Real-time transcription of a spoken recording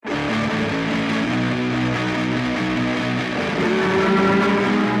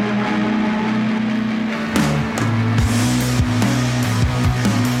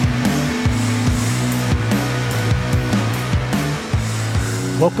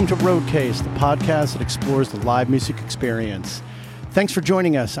Welcome to Roadcase, the podcast that explores the live music experience. Thanks for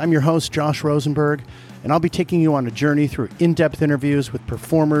joining us. I'm your host, Josh Rosenberg, and I'll be taking you on a journey through in-depth interviews with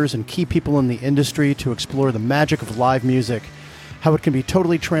performers and key people in the industry to explore the magic of live music, how it can be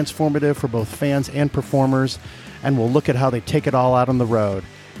totally transformative for both fans and performers, and we'll look at how they take it all out on the road.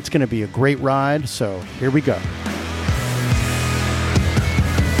 It's going to be a great ride, so here we go.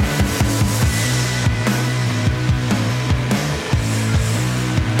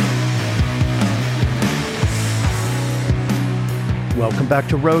 Welcome back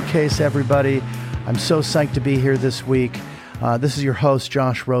to Roadcase, everybody. I'm so psyched to be here this week. This is your host,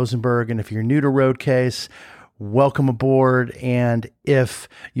 Josh Rosenberg, and if you're new to Roadcase, welcome aboard. And if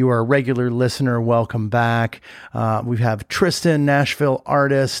you are a regular listener, welcome back. We have Tristan, Nashville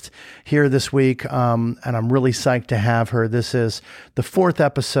artist, here this week, and I'm really psyched to have her. This is the fourth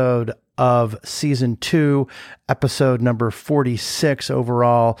episode of season 2, episode number 46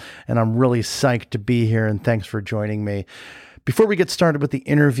 overall, and I'm really psyched to be here, and thanks for joining me. Before we get started with the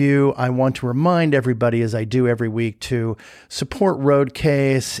interview, I want to remind everybody, as I do every week, to support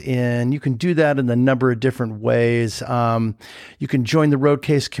Roadcase, and you can do that in a number of different ways. You can join the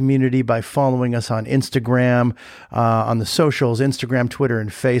Roadcase community by following us on Instagram, on the socials, Instagram, Twitter, and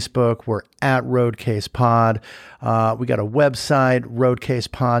Facebook. We're at RoadcasePod. We got a website,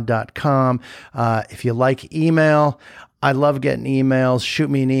 roadcasepod.com. If you like email, I love getting emails.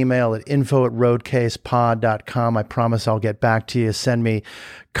 Shoot me an email at info@roadcasepod.com. I promise I'll get back to you. Send me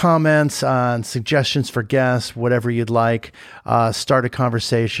comments and suggestions for guests, whatever you'd like. Start a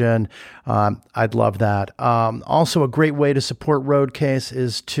conversation. I'd love that. Also, a great way to support Roadcase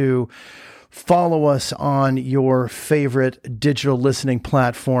is to follow us on your favorite digital listening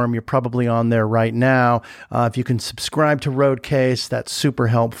platform. You're probably on there right now. If you can subscribe to Roadcase, that's super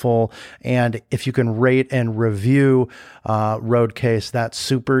helpful. And if you can rate and review Roadcase, that's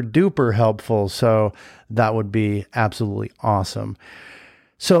super duper helpful. So that would be absolutely awesome.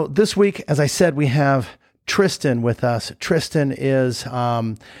 So this week, as I said, we have Tristan with us. Tristan is,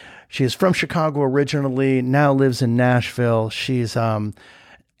 she is from Chicago originally, now lives in Nashville. She's,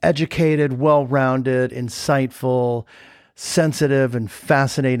 educated, well-rounded, insightful, sensitive, and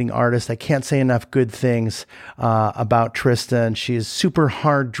fascinating artist. I can't say enough good things about Tristan. She is super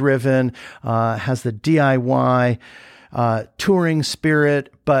hard-driven, has the DIY touring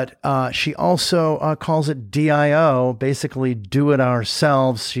spirit, but she also calls it DIO, basically do it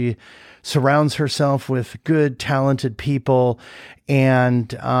ourselves. She surrounds herself with good, talented people,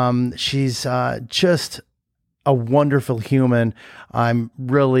 and she's just a wonderful human. I'm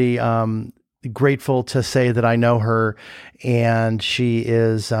really grateful to say that I know her, and she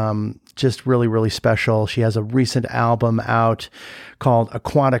is just really, really special. She has a recent album out called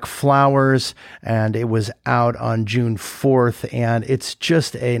Aquatic Flowers, and it was out on June 4th, and it's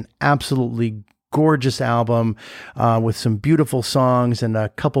just an absolutely gorgeous album with some beautiful songs and a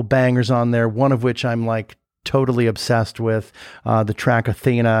couple bangers on there, one of which I'm like totally obsessed with, the track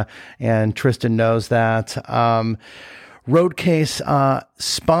Athena, and Tristan knows that. Roadcase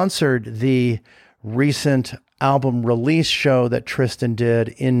sponsored the recent album release show that Tristan did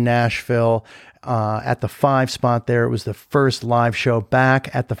in Nashville at the 5 Spot there. It was the first live show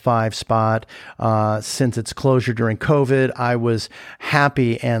back at the 5 Spot since its closure during COVID. I was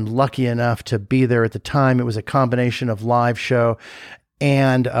happy and lucky enough to be there at the time. It was a combination of live show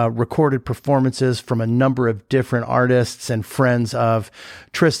and recorded performances from a number of different artists and friends of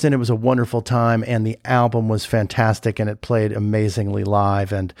Tristan. It was a wonderful time, and the album was fantastic, and it played amazingly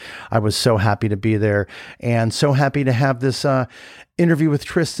live, and I was so happy to be there, and so happy to have this interview with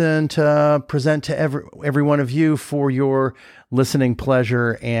Tristan to present to every one of you for your listening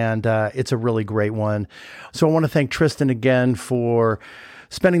pleasure, and it's a really great one. So I want to thank Tristan again for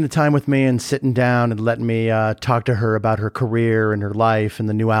spending the time with me and sitting down and letting me talk to her about her career and her life and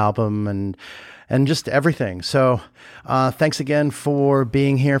the new album and just everything. So thanks again for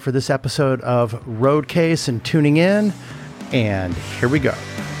being here for this episode of Roadcase and tuning in. And here we go.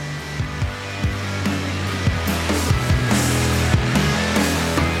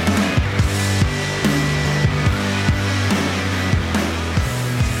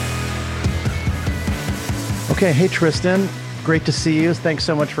 Okay, hey Tristan. Great to see you. Thanks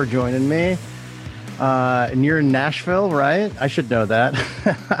so much for joining me. And you're in Nashville, right? I should know that.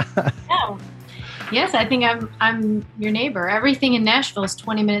 Yeah. Yes, I think I'm your neighbor. Everything in Nashville is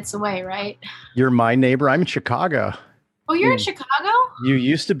 20 minutes away, right? You're my neighbor. I'm in Chicago. Oh, you're in Chicago? You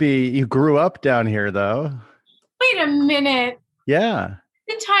used to be. You grew up down here, though. Wait a minute. Yeah.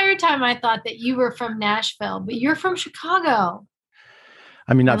 The entire time I thought that you were from Nashville, but you're from Chicago.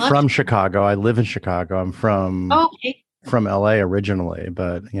 I mean, not from Chicago. I live in Chicago. I'm from. Oh, okay. from LA originally,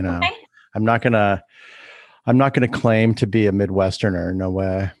 but Okay. I'm not gonna claim to be a Midwesterner. No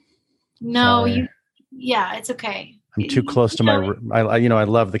way. No, Sorry. yeah, it's okay. I'm too close to I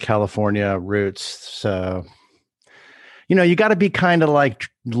love the California roots. So, you got to be kind of like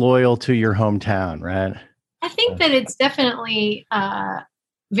loyal to your hometown, right? I think that it's definitely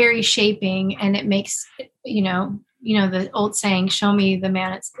very shaping, and it makes, the old saying, show me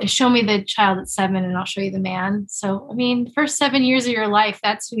the child at 7 and I'll show you the man. So, I mean, the first 7 years of your life,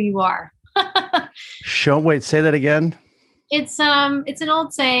 that's who you are. Wait, say that again. It's an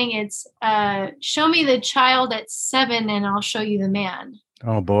old saying. It's show me the child at 7 and I'll show you the man.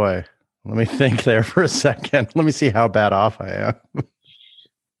 Oh boy. Let me think there for a second. Let me see how bad off I am.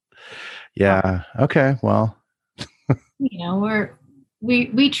 Yeah. Okay. Well,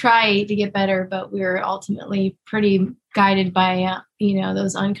 we try to get better, but we're ultimately pretty guided by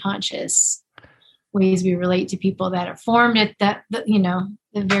those unconscious ways we relate to people that are formed at the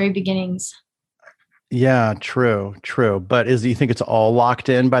very beginnings. Yeah, true. But do you think it's all locked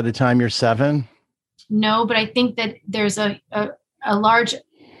in by the time you're 7? No, but I think that there's a large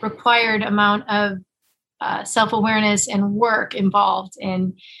required amount of self-awareness and work involved.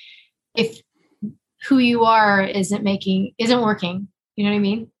 And if who you are isn't working, you know what I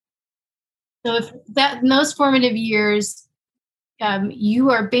mean? So if that in those formative years,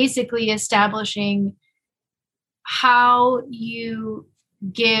 you are basically establishing how you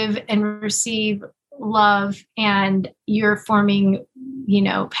give and receive love, and you're forming,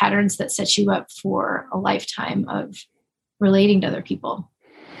 patterns that set you up for a lifetime of relating to other people.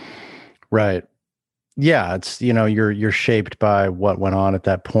 Right. Yeah. It's, you're shaped by what went on at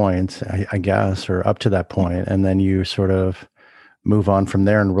that point, I guess, or up to that point. And then you sort of move on from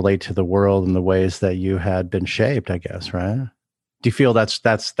there and relate to the world in the ways that you had been shaped, I guess. Right. Do you feel that's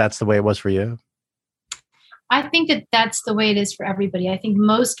the way it was for you? I think that that's the way it is for everybody. I think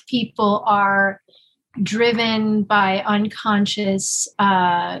most people are driven by unconscious,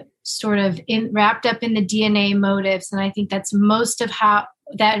 sort of wrapped up in the DNA motives. And I think that's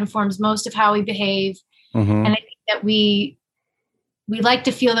that informs most of how we behave. Mm-hmm. And I think that we like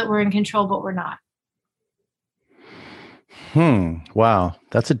to feel that we're in control, but we're not. Wow.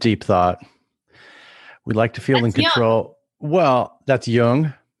 That's a deep thought. We like to feel in control. Jung. Well, that's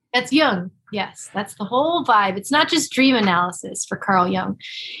Jung. That's Jung. Yes. That's the whole vibe. It's not just dream analysis for Carl Jung.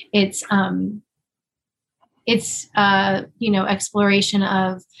 It's exploration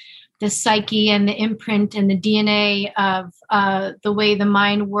of the psyche and the imprint and the DNA of the way the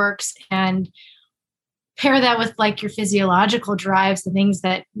mind works, and pair that with like your physiological drives, the things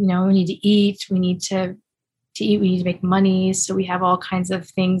that, we need to eat, we need to eat, we need to make money. So we have all kinds of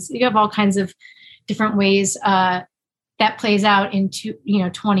things. You have all kinds of different ways that plays out into,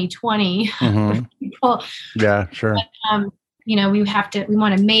 2020. Mm-hmm. People. Yeah, sure. But, we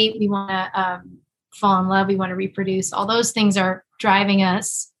want to mate, we want to fall in love, we want to reproduce. All those things are driving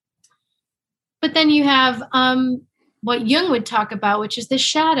us. But then you have what Jung would talk about, which is the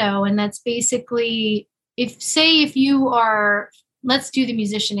shadow. And that's basically, if you are, let's do the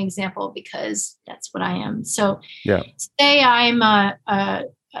musician example, because that's what I am. So yeah. Say I'm a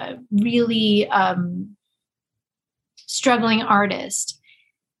really struggling artist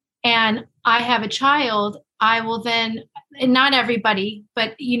and I have a child, I will then, and not everybody,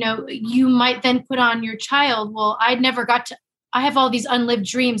 but you might then put on your child, well, I have all these unlived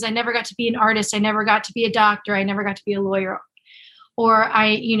dreams. I never got to be an artist. I never got to be a doctor. I never got to be a lawyer. Or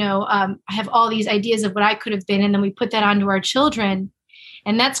I have all these ideas of what I could have been. And then we put that onto our children.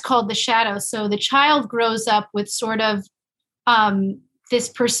 And that's called the shadow. So the child grows up with sort of this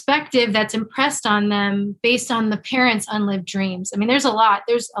perspective that's impressed on them based on the parents' unlived dreams. I mean, there's a lot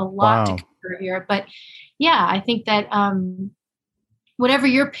Wow. to cover here, but yeah, I think that whatever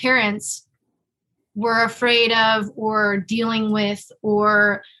your parents were afraid of or dealing with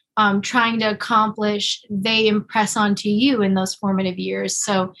or trying to accomplish, they impress onto you in those formative years.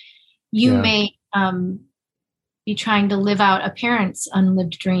 So you may be trying to live out a parent's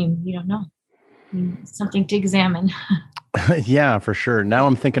unlived dream. You don't know. Something to examine. Yeah, for sure. Now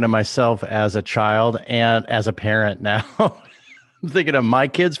I'm thinking of myself as a child and as a parent now. I'm thinking of my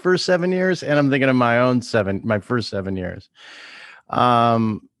kids' first 7 years, and I'm thinking of my first 7 years.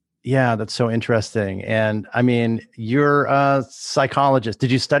 Yeah, that's so interesting. And I mean, you're a psychologist.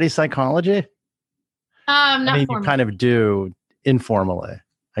 Did you study psychology? Not you formally. kind of do informally,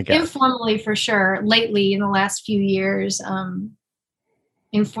 I guess. Informally, for sure. Lately, in the last few years,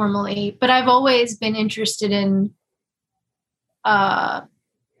 informally. But I've always been interested in, what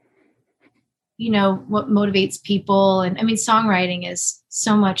motivates people. And I mean, songwriting is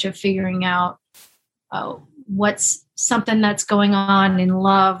so much of figuring out what's something that's going on in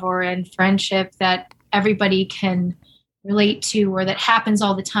love or in friendship that everybody can relate to, or that happens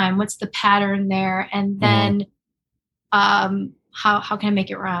all the time? What's the pattern there? And then how can I make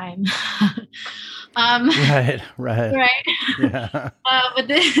it rhyme? Right. Yeah.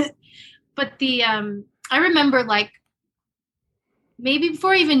 I remember, like, maybe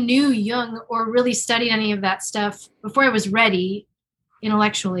before I even knew Jung or really studied any of that stuff, before I was ready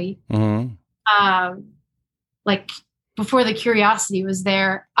intellectually, like before the curiosity was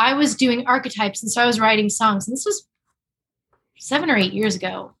there, I was doing archetypes. And so I was writing songs, and this was 7 or 8 years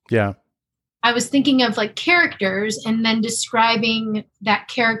ago. Yeah. I was thinking of like characters and then describing that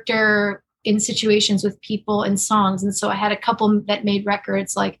character in situations with people and songs. And so I had a couple that made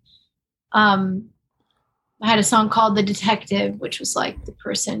records, like, I had a song called The Detective, which was like the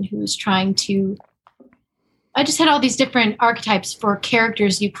person who was trying to, I just had all these different archetypes for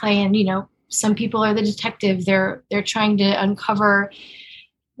characters you play. And, you know, some people are the detective. They're trying to uncover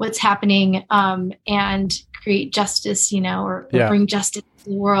what's happening, and create justice, you know, or bring justice to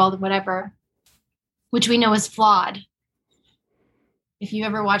the world, whatever, which we know is flawed. If you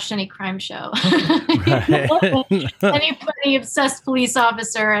ever watched any crime show, any obsessed police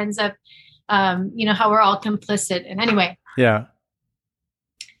officer ends up, you know, how we're all complicit. And anyway. Yeah.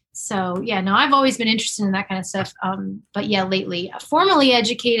 So no, I've always been interested in that kind of stuff. But yeah, lately, formally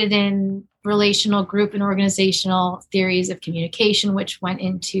educated in relational, group, and organizational theories of communication, which went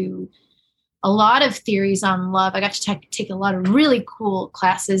into a lot of theories on love. I got to take a lot of really cool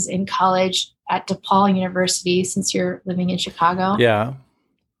classes in college at DePaul University, since you're living in Chicago. Yeah.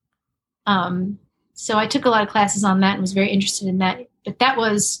 So I took a lot of classes on that and was very interested in that. But that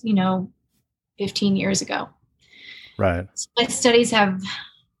was, you know, 15 years ago. Right. So my studies have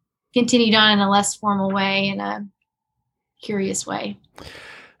continued on in a less formal way, in a curious way.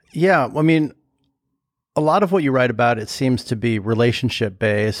 Yeah. I mean, a lot of what you write about, it seems to be relationship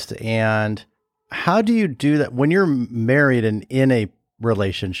based. And how do you do that when you're married and in a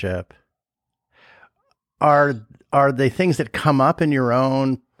relationship? Are they things that come up in your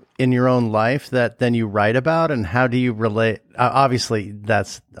own life that then you write about? And how do you relate? Obviously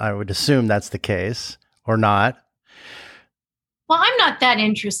I would assume that's the case, or not. Well, I'm not that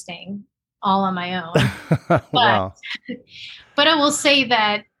interesting all on my own. Wow. But I will say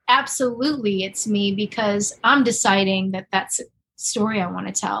that absolutely it's me, because I'm deciding that that's a story I want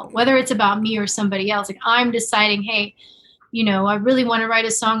to tell, whether it's about me or somebody else. Like, I'm deciding, hey, you know, I really want to write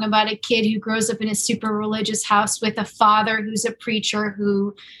a song about a kid who grows up in a super religious house with a father who's a preacher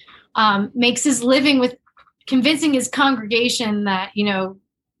who makes his living with convincing his congregation that, you know,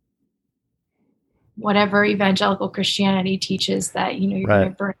 whatever evangelical Christianity teaches, that, you know, you're going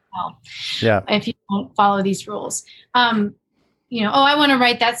to burn in hell if you don't follow these rules. You know, I want to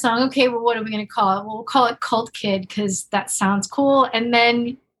write that song. Okay, well, what are we going to call it? Well, we'll call it Cult Kid, because that sounds cool. And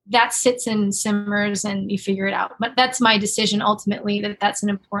then that sits and simmers and you figure it out. But that's my decision ultimately, that that's an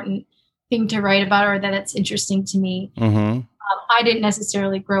important thing to write about, or that it's interesting to me. Mm-hmm. I didn't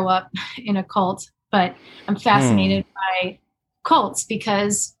necessarily grow up in a cult, but I'm fascinated by cults,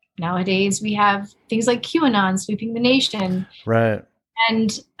 because nowadays we have things like QAnon sweeping the nation. Right.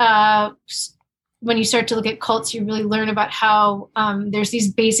 And when you start to look at cults, you really learn about how there's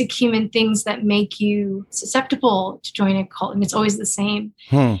these basic human things that make you susceptible to join a cult. And it's always the same.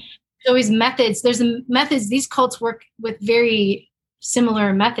 There's always methods. There's methods. These cults work with very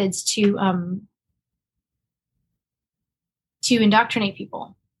similar methods to indoctrinate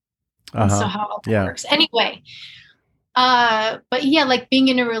people. And so how that works. Anyway, but yeah, like being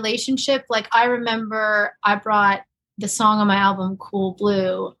in a relationship, like I remember I brought the song on my album, Cool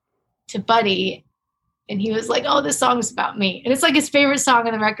Blue, to Buddy. And he was like, oh, this song's about me. And it's like his favorite song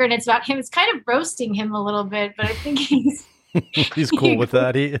on the record. And it's about him. It's kind of roasting him a little bit, but I think he's cool with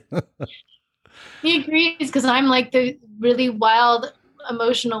that. He agrees, because I'm like the really wild,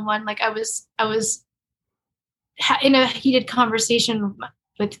 emotional one. Like I was in a heated conversation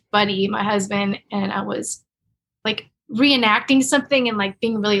with Buddy, my husband, and I was like reenacting something and like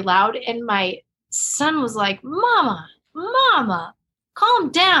being really loud. And my son was like, Mama,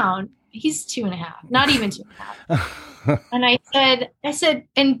 calm down. He's 2.5, not even 2.5. And I said,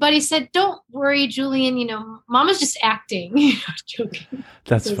 and Buddy said, don't worry, Julian, you know, Mama's just acting. You know, joking.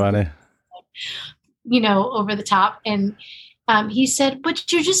 That's funny. You know, over the top. And he said, but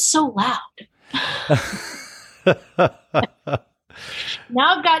you're just so loud.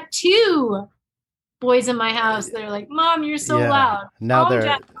 Now I've got 2 boys in my house that are like, Mom, you're so loud. Now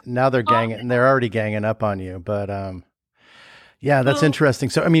they're ganging. They're already ganging up on you. But Yeah, that's interesting.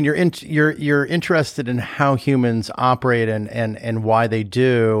 So, I mean, you're interested in how humans operate and why they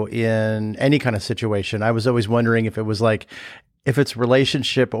do in any kind of situation. I was always wondering if it was like, if it's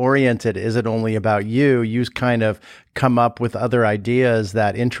relationship oriented, is it only about you? You kind of come up with other ideas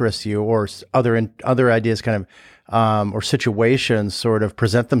that interest you, or other ideas kind of, or situations sort of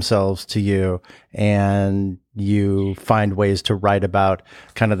present themselves to you, and you find ways to write about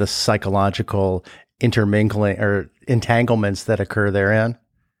kind of the psychological intermingling or entanglements that occur therein.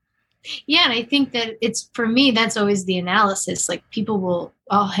 Yeah, and I think that it's, for me, that's always the analysis. Like,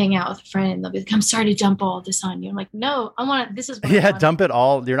 I'll hang out with a friend and they'll be like, I'm sorry to dump all this on you. I'm like, no, this is what I want. Dump it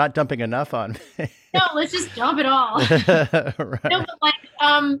all. You're not dumping enough on me. No, let's just dump it all. Right. No, but like,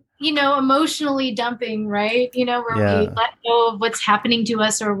 emotionally dumping, right? Where we let go of what's happening to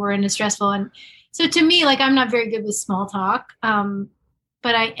us, or we're in a stressful. And so to me, like, I'm not very good with small talk.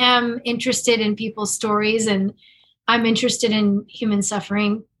 But I am interested in people's stories, and I'm interested in human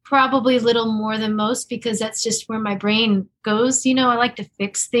suffering, probably a little more than most, because that's just where my brain goes. I like to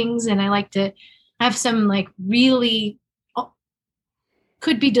fix things, and I like to have some like really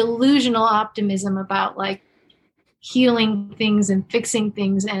could be delusional optimism about like healing things and fixing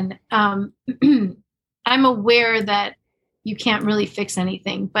things. And I'm aware that you can't really fix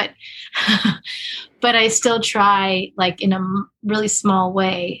anything, but but I still try, like, in a really small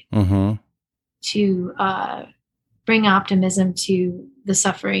way, to bring optimism to the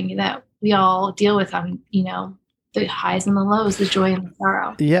suffering that we all deal with on, the highs and the lows, the joy and the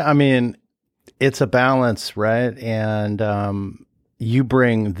sorrow. Yeah, I mean, it's a balance, right? And you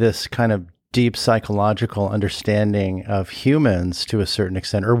bring this kind of deep psychological understanding of humans to a certain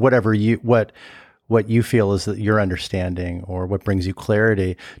extent, or whatever what you feel is that your understanding, or what brings you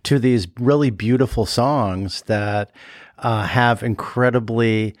clarity, to these really beautiful songs that have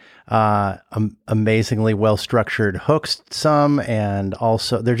incredibly, amazingly well-structured hooks, and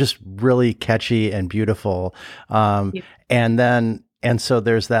also they're just really catchy and beautiful. And so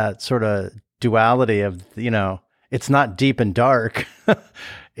there's that sort of duality of, it's not deep and dark.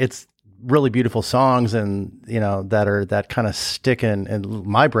 It's really beautiful songs, and that kind of stick in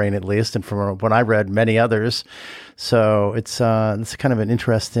my brain, at least, and from when I read many others. So it's kind of an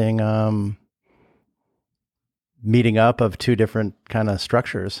interesting meeting up of two different kind of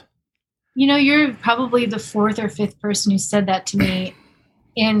structures. You're probably the fourth or fifth person who said that to me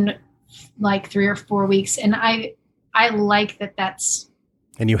in like 3 or 4 weeks, and I like that. That's,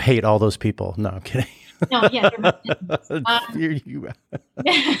 and you hate all those people. No, I'm kidding. No, yeah.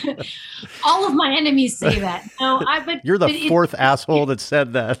 All of my enemies say that. No, but you're the fourth asshole that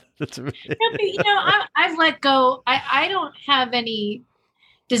said that. I've let go. I don't have any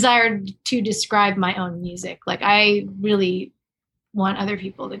desire to describe my own music. Like, I really want other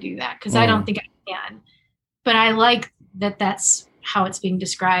people to do that, because I don't think I can. But I like that that's how it's being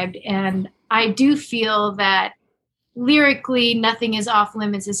described. And I do feel that lyrically, nothing is off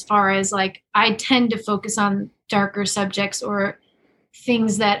limits, as far as like, I tend to focus on darker subjects or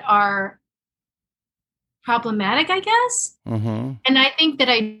things that are problematic, I guess. And I think that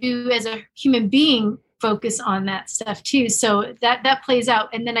I do, as a human being, focus on that stuff too. So that plays out.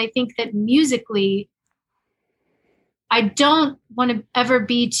 And then I think that musically, I don't want to ever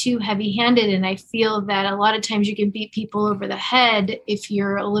be too heavy-handed. And I feel that a lot of times you can beat people over the head if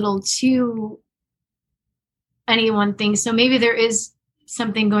you're a little too any one thing. So maybe there is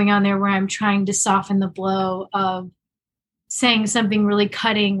something going on there where I'm trying to soften the blow of saying something really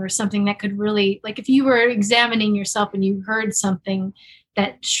cutting, or something that could really, like, if you were examining yourself and you heard something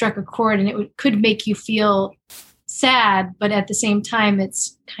that struck a chord, and it could make you feel sad, but at the same time,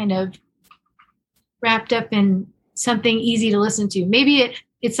 it's kind of wrapped up in something easy to listen to. Maybe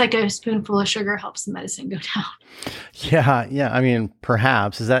it's like a spoonful of sugar helps the medicine go down. Yeah. I mean,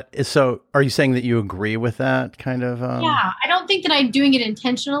 perhaps. So are you saying that you agree with that kind of? Yeah, I don't think that I'm doing it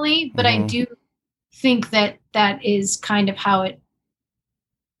intentionally, but I do think that is kind of how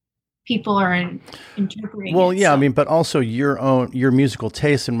people are interpreting. Well, yeah, so. I mean, but also your musical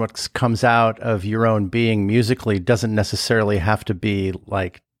taste and what comes out of your own being musically doesn't necessarily have to be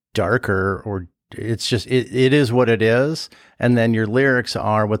like darker, or it's just, it is what it is. And then your lyrics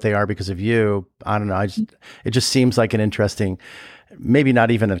are what they are because of you. I don't know. It just seems like an interesting, maybe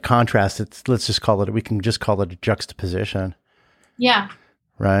not even a contrast. We can just call it a juxtaposition. Yeah.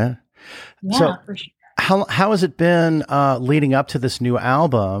 Right. Yeah, so for sure. How has it been leading up to this new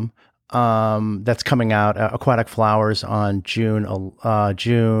album that's coming out, Aquatic Flowers, on June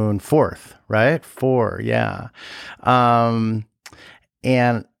 4th, right? 4, yeah.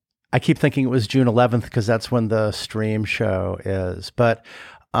 And I keep thinking it was June 11th because that's when the stream show is. But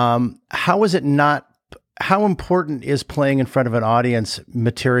how is it not how important is playing in front of an audience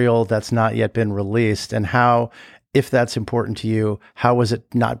material that's not yet been released? And how, if that's important to you, how was it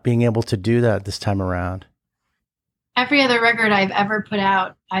not being able to do that this time around? Every other record I've ever put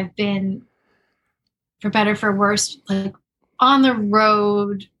out, I've been, for better, for worse, like on the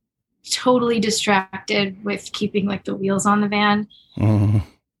road, totally distracted with keeping like the wheels on the van. Mm-hmm.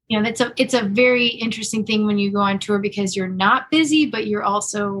 You know, it's a very interesting thing when you go on tour, because you're not busy, but you're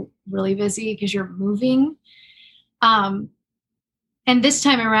also really busy because you're moving. And this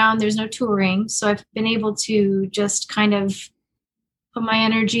time around, there's no touring. So I've been able to just kind of put my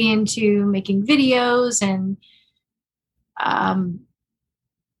energy into making videos and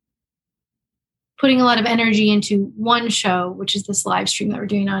putting a lot of energy into one show, which is this live stream that we're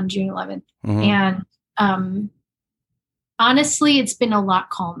doing on June 11th. Mm-hmm. And honestly, it's been a lot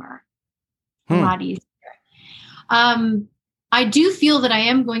calmer, a lot easier. I do feel that I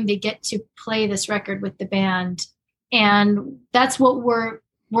am going to get to play this record with the band, and that's what we're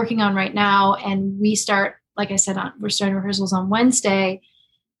working on right now. And we start, like I said, we're starting rehearsals on Wednesday,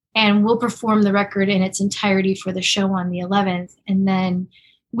 and we'll perform the record in its entirety for the show on the 11th. And then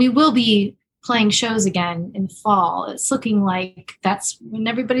we will be playing shows again in the fall. It's looking like that's when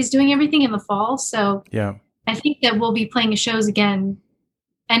everybody's doing everything in the fall. So yeah, I think that we'll be playing shows again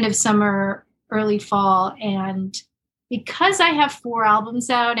end of summer, early fall. And because I have 4 albums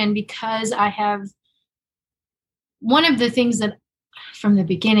out, and because I have, one of the things that from the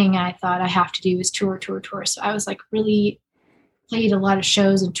beginning I thought I have to do is tour. So I was like really played a lot of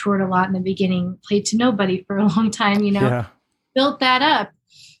shows and toured a lot in the beginning, played to nobody for a long time, built that up.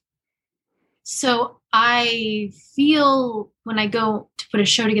 So I feel when I go to put a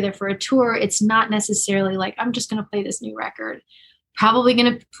show together for a tour, it's not necessarily like, I'm just going to play this new record. Probably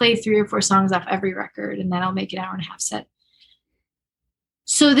going to play 3 or 4 songs off every record, and then I'll make an hour-and-a-half set.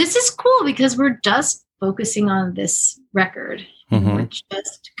 So this is cool because we're just focusing on this record. Mm-hmm. And we're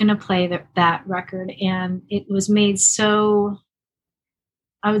just going to play that record. And it was made so,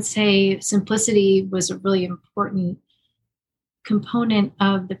 I would say simplicity was a really important component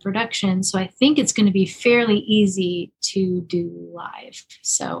of the production. So I think it's going to be fairly easy to do live.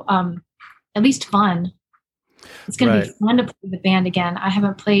 So at least fun. It's going to be fun to play with the band again. I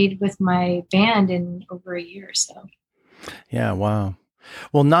haven't played with my band in over a year. So yeah, wow.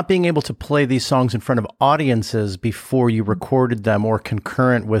 Well, not being able to play these songs in front of audiences before you recorded them, or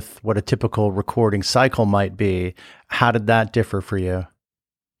concurrent with what a typical recording cycle might be, how did that differ for you?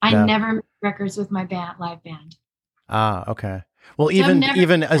 I never made records with my live band. Ah, okay. Well, so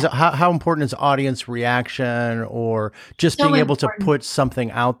even as how important is audience reaction, or just being able to put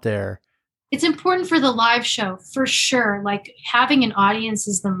something out there? It's important for the live show, for sure. Like, having an audience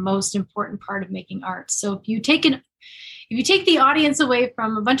is the most important part of making art. So if you take the audience away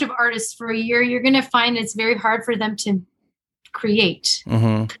from a bunch of artists for a year, you're going to find it's very hard for them to create.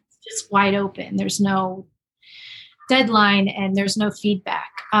 Mm-hmm. It's just wide open. There's no deadline and there's no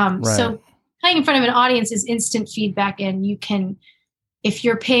feedback. So playing in front of an audience is instant feedback, and you can, if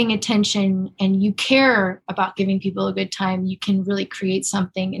you're paying attention and you care about giving people a good time, you can really create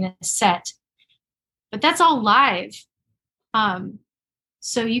something in a set. But that's all live.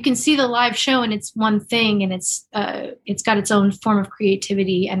 So you can see the live show and it's one thing, and it's got its own form of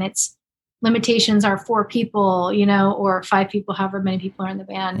creativity, and its limitations are 4 people, or 5 people, however many people are in the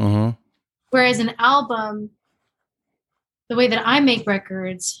band. Mm-hmm. Whereas an album, the way that I make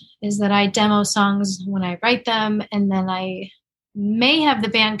records is that I demo songs when I write them, and then I may have the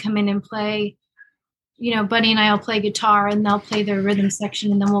band come in and play. Buddy and I will play guitar, and they'll play their rhythm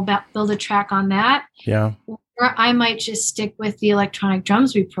section, and then we'll build a track on that. Yeah. Or I might just stick with the electronic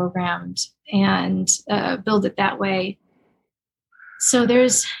drums we programmed and build it that way. So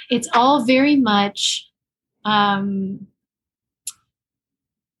it's all very much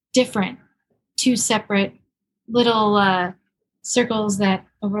different. 2 separate little circles that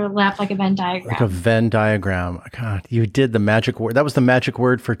overlap like a Venn diagram. Like a Venn diagram. God, you did the magic word. That was the magic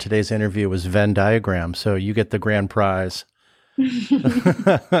word for today's interview, was Venn diagram. So you get the grand prize.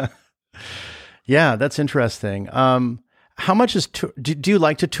 Yeah, that's interesting. How much is do you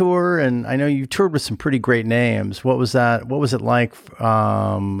like to tour? And I know you toured with some pretty great names. What was that? What was it like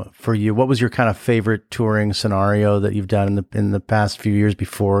for you? What was your kind of favorite touring scenario that you've done in the past few years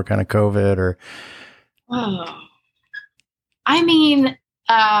before kind of COVID? Or I mean,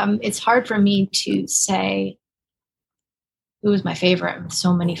 it's hard for me to say who was my favorite.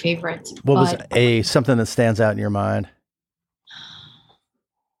 So many favorites. What was something that stands out in your mind?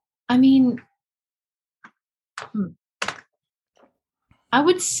 I mean, I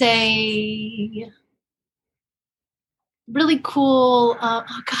would say really cool.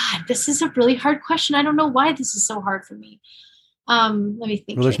 Oh God, this is a really hard question. I don't know why this is so hard for me. Let me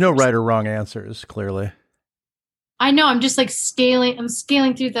think. Well, there's no right or wrong answers, clearly. I know. I'm just like scaling. I'm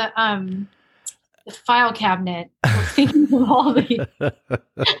scaling through the file cabinet, thinking of all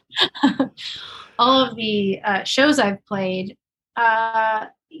of the shows I've played.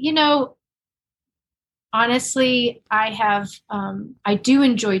 You know, honestly, I do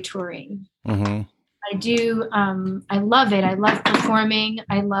enjoy touring. Mm-hmm. I do. I love it. I love performing.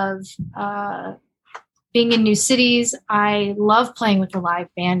 I love being in new cities. I love playing with a live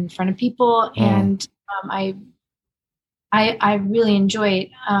band in front of people, and I really enjoy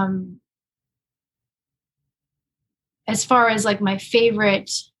it. As far as like my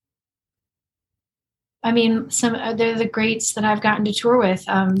favorite, I mean, they're the greats that I've gotten to tour with.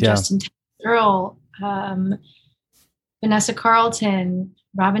 Justin Earl, Vanessa Carlton,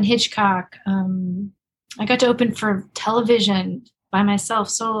 Robin Hitchcock. I got to open for Television by myself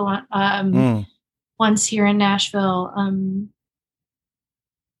solo once here in Nashville.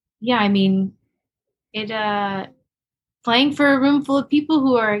 Yeah, I mean, playing for a room full of people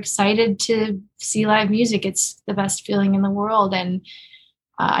who are excited to see live music, it's the best feeling in the world. And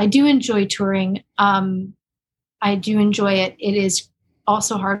I do enjoy touring. I do enjoy it. It is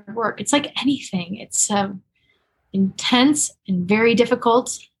also hard work. It's like anything. It's intense and very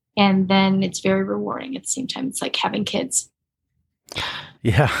difficult. And then it's very rewarding at the same time. It's like having kids.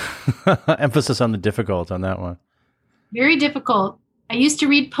 Yeah. Emphasis on the difficult on that one. Very difficult. I used to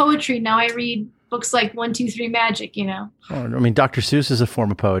read poetry. Now I read books like 1, 2, 3 Magic, you know. Oh, I mean, Dr. Seuss is a form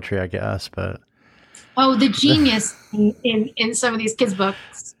of poetry, I guess, but. Oh, the genius in some of these kids'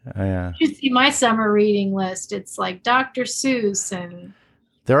 books. Oh, yeah. You see my summer reading list. It's like Dr. Seuss and.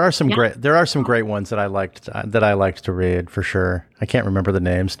 There are some great ones that I liked to read for sure. I can't remember the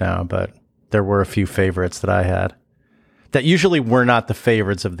names now, but there were a few favorites that I had that usually were not the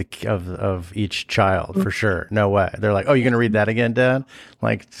favorites of each child for sure. No way. They're like, oh, you're going to read that again, Dad?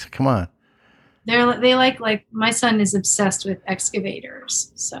 Like, come on. They like my son is obsessed with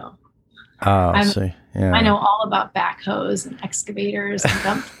excavators. So. See. Yeah. I know all about backhoes and excavators and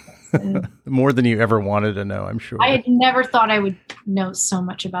dump trucks. And more than you ever wanted to know, I'm sure. I had never thought I would know so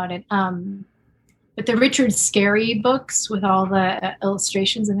much about it. But the Richard Scarry books with all the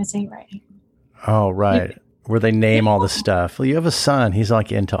illustrations, am I saying right? Oh, right. Where they name all the stuff. Well, you have a son. He's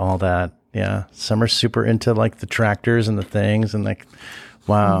like into all that. Yeah. Some are super into like the tractors and the things and like,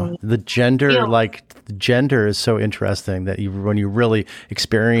 wow. Mm-hmm. The gender is so interesting that when you really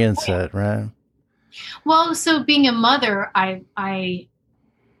experience it, right? Well, so being a mother,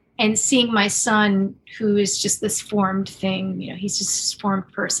 and seeing my son, who is just this formed thing, you know, he's just this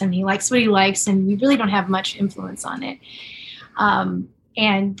formed person. He likes what he likes, and we really don't have much influence on it.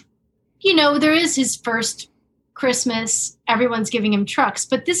 And, you know, there is his first Christmas. Everyone's giving him trucks,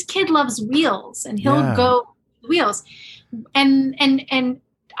 but this kid loves wheels, and he'll go wheels. And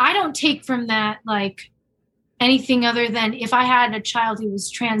I don't take from that like anything other than if I had a child who was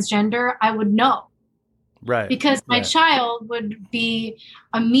transgender, I would know. Right. Because my child would be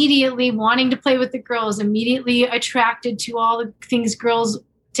immediately wanting to play with the girls, immediately attracted to all the things girls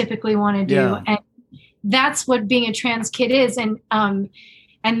typically want to do. Yeah. And that's what being a trans kid is. And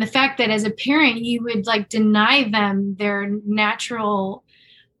the fact that as a parent, you would like deny them their natural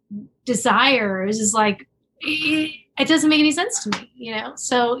desires is like, it doesn't make any sense to me, you know?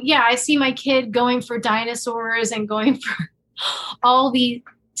 So yeah, I see my kid going for dinosaurs and going for all the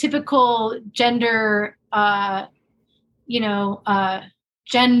typical gender,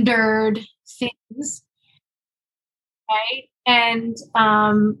 gendered things, right? And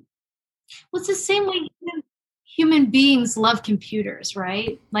it's the same way human beings love computers,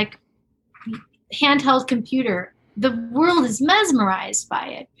 right? Like handheld computer. The world is mesmerized by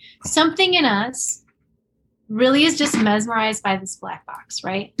it. Something in us really is just mesmerized by this black box,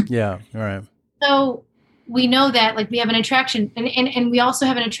 right? Yeah, all right. So we know that like we have an attraction and we also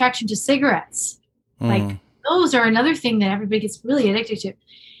have an attraction to cigarettes. Like those are another thing that everybody gets really addicted to.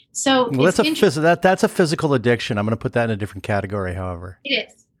 So that's a physical addiction. I'm going to put that in a different category, however. It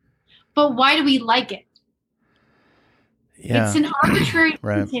is. But why do we like it? Yeah. It's an arbitrary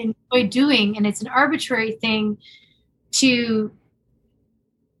thing to enjoy doing, and it's an arbitrary thing to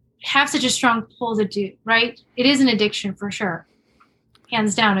have such a strong pull to do, right? It is an addiction for sure.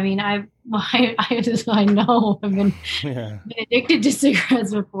 Hands down. I mean, I know I've been addicted to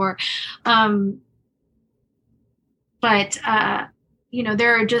cigarettes before. But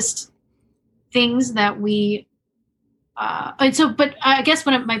there are just things that we, but I guess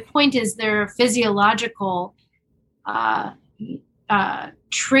my point is there are physiological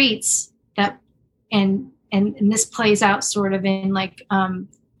traits that and this plays out sort of in like,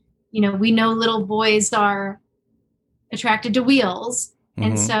 we know little boys are attracted to wheels. Mm-hmm.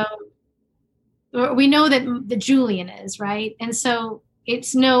 And so we know that the Julian is, right. And so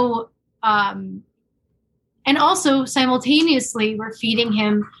it's and also simultaneously we're feeding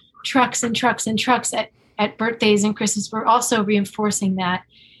him trucks and trucks and trucks at birthdays and Christmas. We're also reinforcing that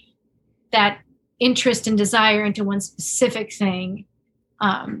interest and desire into one specific thing.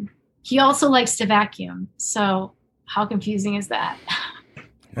 He also likes to vacuum. So how confusing is that?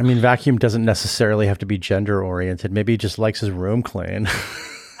 I mean, vacuum doesn't necessarily have to be gender oriented. Maybe he just likes his room clean.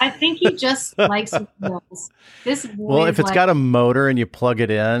 I think he just likes wheels. Well, if it's got a motor and you plug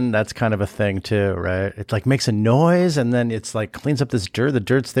it in, that's kind of a thing too, right? It like makes a noise and then it's like cleans up this dirt. The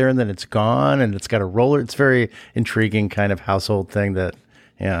dirt's there and then it's gone and it's got a roller. It's very intriguing kind of household thing that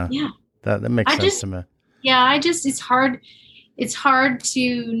makes sense to me. Yeah, it's hard. It's hard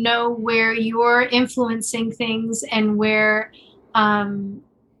to know where you're influencing things and where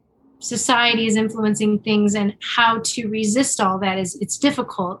society is influencing things and how to resist all that it's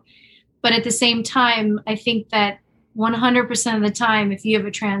difficult. But at the same time, I think that 100% of the time, if you have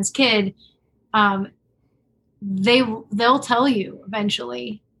a trans kid, they'll tell you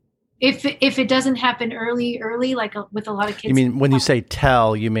eventually. If it doesn't happen early, like with a lot of kids. You mean when you say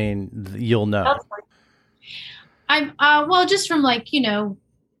tell, you mean you'll know? I'm just from like,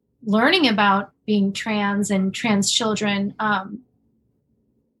 learning about being trans and trans children.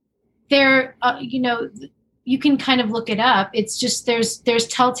 You can kind of look it up. It's just there's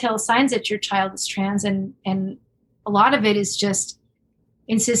telltale signs that your child is trans, and a lot of it is just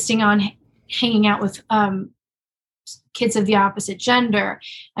insisting on hanging out with kids of the opposite gender,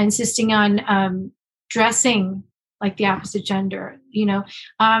 insisting on dressing like the opposite gender,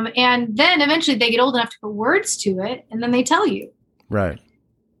 and then eventually they get old enough to put words to it, and then they tell you. Right.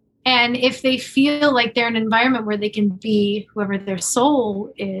 And if they feel like they're in an environment where they can be whoever their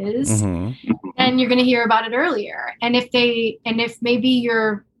soul is, mm-hmm. then you're going to hear about it earlier. And if maybe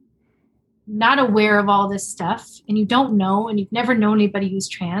you're not aware of all this stuff and you don't know, and you've never known anybody who's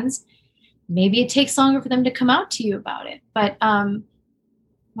trans, maybe it takes longer for them to come out to you about it. But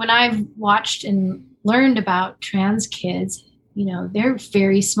when I've watched and learned about trans kids, they're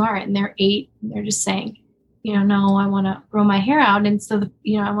very smart and they're 8 and they're just saying, no, I want to grow my hair out. And so,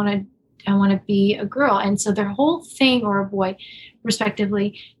 I want to be a girl. And so their whole thing, or a boy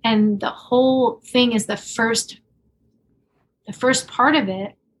respectively. And the whole thing is the first part of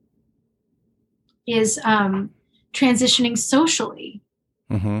it is transitioning socially.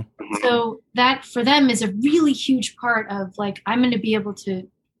 Mm-hmm. So that for them is a really huge part of like, I'm going to be able to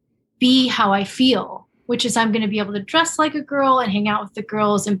be how I feel, which is I'm going to be able to dress like a girl and hang out with the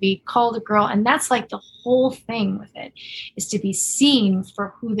girls and be called a girl. And that's like the whole thing with it, is to be seen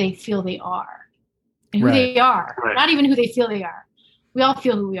for who they feel they are and who they are, not even who they feel they are. We all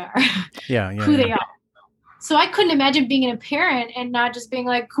feel who we are, who they are. So I couldn't imagine being a parent and not just being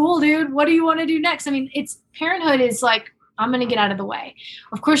like, cool, dude, what do you want to do next? I mean, parenthood is like, I'm going to get out of the way.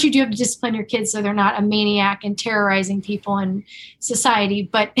 Of course, you do have to discipline your kids so they're not a maniac and terrorizing people in society.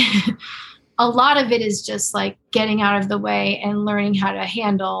 But a lot of it is just like getting out of the way and learning how to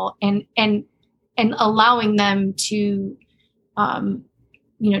handle and allowing them to,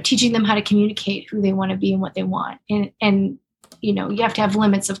 teaching them how to communicate who they want to be and what they want. And you have to have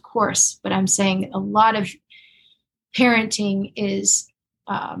limits, of course, but I'm saying a lot of parenting is,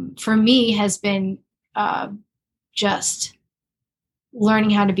 for me, has been just learning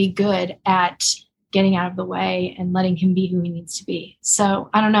how to be good at getting out of the way and letting him be who he needs to be. So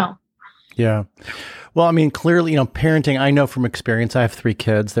I don't know. Yeah. Well, I mean, clearly, parenting, I know from experience, I have 3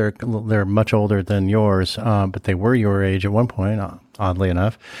 kids. They're much older than yours, but they were your age at one point, oddly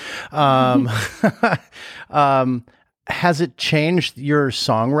enough. Has it changed your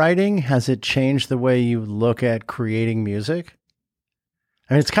songwriting? Has it changed the way you look at creating music?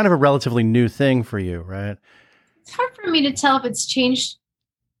 I mean, it's kind of a relatively new thing for you, right? It's hard for me to tell if it's changed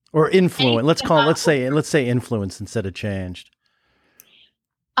or influence. Let's say influence instead of changed.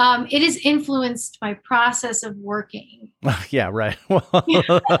 It has influenced my process of working. Yeah, right.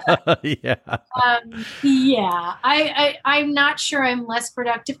 Yeah. I'm not sure I'm less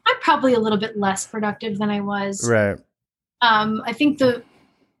productive. I'm probably a little bit less productive than I was. Right. I think but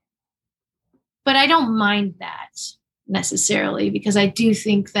I don't mind that necessarily, because I do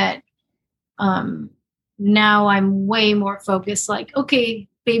think that now I'm way more focused, like, okay,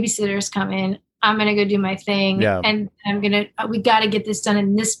 babysitters come in, I'm going to go do my thing. Yeah. And we got to get this done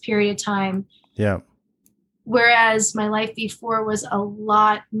in this period of time. Yeah. Whereas my life before was a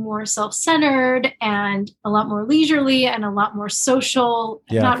lot more self-centered and a lot more leisurely and a lot more social.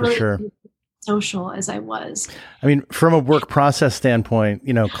 Yeah, not for really sure. social as I was. I mean, from a work process standpoint,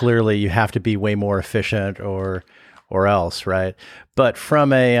 clearly you have to be way more efficient or else, right? But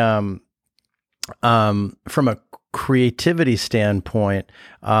from a creativity standpoint,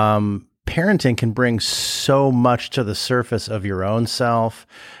 parenting can bring so much to the surface of your own self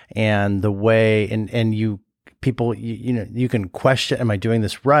and the way, and you can question, am I doing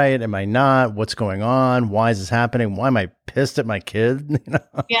this right? Am I not? What's going on? Why is this happening? Why am I pissed at my kid?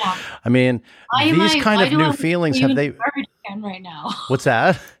 Yeah. I mean, these kind of new feelings, have they, garbage can right now? What's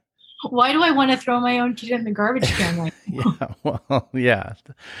that? Why do I want to throw my own kid in the garbage can right now? Yeah. Well, yeah.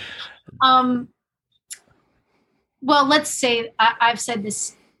 Well, let's say I've said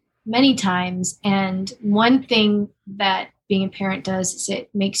this many times, and one thing that being a parent does is it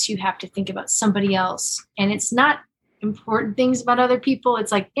makes you have to think about somebody else, and it's not important things about other people.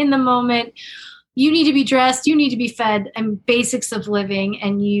 It's like in the moment, you need to be dressed, you need to be fed, and basics of living,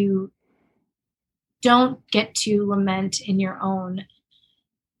 and you don't get to lament in your own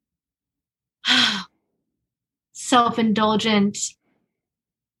self-indulgent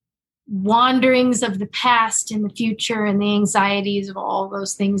wanderings of the past and the future and the anxieties of all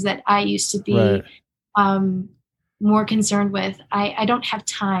those things that I used to be more concerned with. I don't have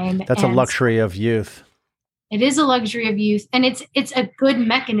time. That's a luxury of youth. It is a luxury of youth. And it's a good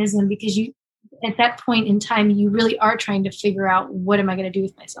mechanism because you, at that point in time, you really are trying to figure out, what am I going to do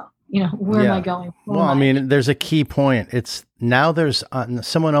with myself? Where am I going? I mean, there's a key point. It's now there's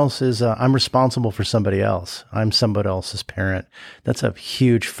someone else's, I'm responsible for somebody else. I'm somebody else's parent. That's a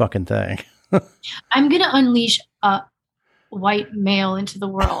huge fucking thing. I'm going to unleash a white male into the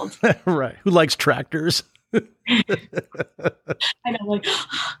world. Right. Who likes tractors? I know, like,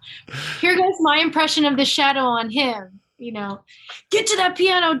 here goes my impression of the shadow on him. Get to that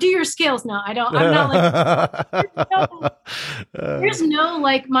piano, do your scales. No, I don't. I'm not like, there's no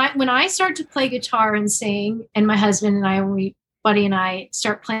like when I start to play guitar and sing, and my husband and I, Buddy and I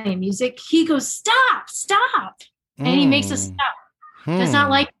start playing music, he goes, stop. And he makes us stop. Does not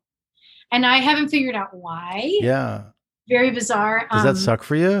like, and I haven't figured out why. Yeah. Very bizarre. Does that suck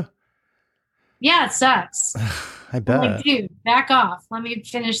for you? Yeah, it sucks. I bet. I'm like, dude, back off. Let me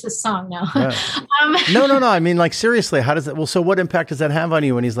finish this song now. Yeah. No. I mean, like, seriously, how does it? Well, so what impact does that have on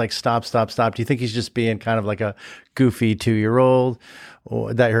you when he's like, stop? Do you think he's just being kind of like a goofy 2-year-old,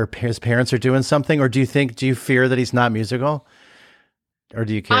 or that his parents are doing something? Or do you fear that he's not musical? Or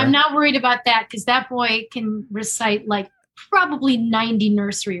do you care? I'm not worried about that because that boy can recite like probably 90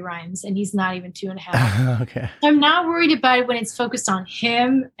 nursery rhymes, and he's not even 2.5. Okay. I'm not worried about it when it's focused on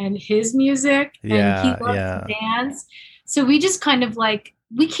him and his music, and he loves to dance. So we just kind of like,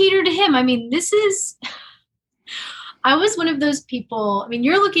 we cater to him. I mean, I was one of those people. I mean,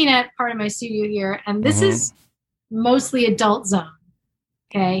 you're looking at part of my studio here, and this is mostly adult zone.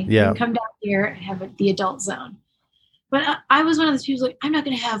 Okay. Yeah. You can come down here and have the adult zone. But I was one of those people like, I'm not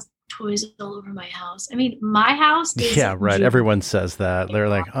going to have toys all over my house. I mean, my house is... Yeah, right. Everyone says that. They're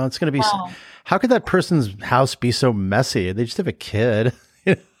like, oh, it's going to be... How could that person's house be so messy? They just have a kid.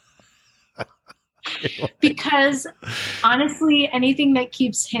 Because honestly, anything that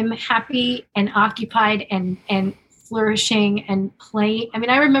keeps him happy and occupied and flourishing and playing. I mean,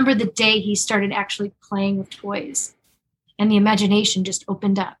 I remember the day he started actually playing with toys and the imagination just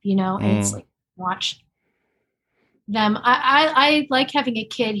opened up, and it's like, watch them. I like having a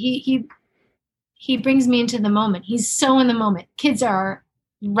kid. He brings me into the moment. He's so in the moment. Kids are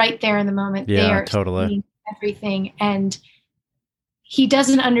right there in the moment. Yeah, they are totally. Everything. And he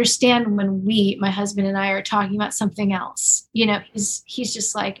doesn't understand when my husband and I are talking about something else. He's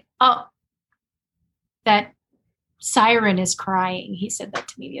just like, oh, that siren is crying. He said that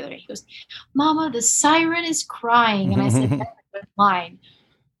to me the other day. He goes, Mama, the siren is crying. And I said, that's a good line.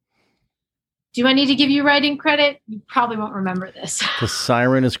 Do I need to give you writing credit? You probably won't remember this. The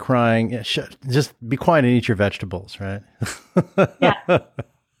siren is crying. Yeah, just be quiet and eat your vegetables, right? Yeah.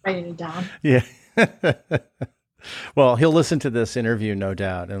 Writing it down. Yeah. Well, he'll listen to this interview, no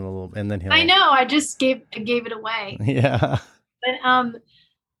doubt, and then he'll... I know. I just gave it away. Yeah. But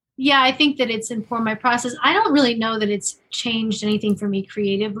yeah, I think that it's informed my process. I don't really know that it's changed anything for me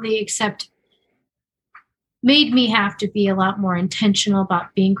creatively, except made me have to be a lot more intentional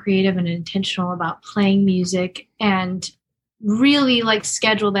about being creative and intentional about playing music and really like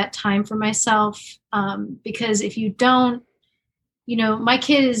schedule that time for myself. Because if you don't, my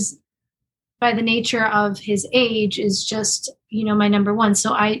kid is, by the nature of his age, is just, my number one.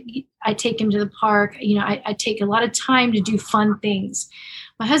 So I take him to the park. I take a lot of time to do fun things.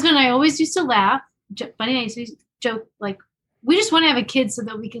 My husband and I always used to laugh. Buddy and I used to joke, like, we just want to have a kid so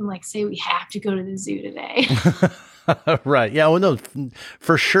that we can like say we have to go to the zoo today. Right. Yeah. Well, no,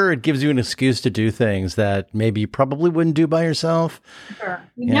 for sure. It gives you an excuse to do things that maybe you probably wouldn't do by yourself. Sure.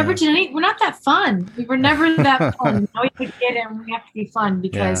 We never did any, we're not that fun. We were never that fun. Now we have a kid and we have to be fun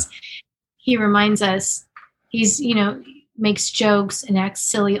because he reminds us, he's, makes jokes and acts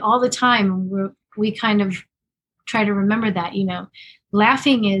silly all the time. We kind of try to remember that,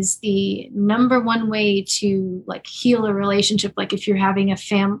 laughing is the number one way to like heal a relationship. Like if you're having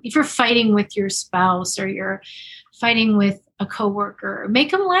if you're fighting with your spouse or you're fighting with a coworker,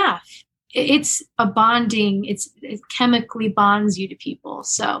 make them laugh. It's a bonding. It chemically bonds you to people.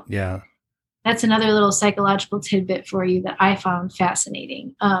 So yeah, that's another little psychological tidbit for you that I found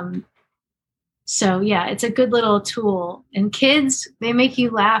fascinating. So yeah, it's a good little tool. And kids, they make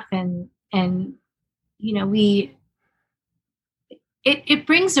you laugh, and it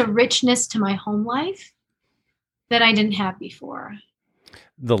brings a richness to my home life that I didn't have before.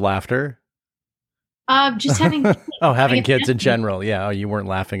 The laughter. Just having having kids in general. Yeah. Oh, you weren't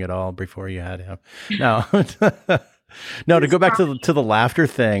laughing at all before you had him. No. No, to go back to the laughter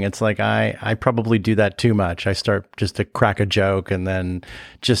thing, it's like I probably do that too much. I start just to crack a joke and then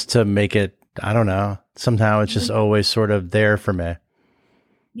just to make it, I don't know, somehow it's just always sort of there for me.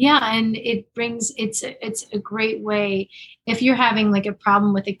 Yeah, and it's a great way if you're having like a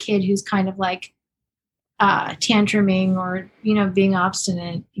problem with a kid who's kind of like tantruming or being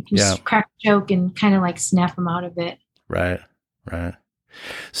obstinate, you can just crack a joke and kind of like snap them out of it. Right.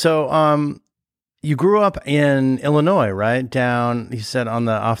 So you grew up in Illinois, right? Down, you said in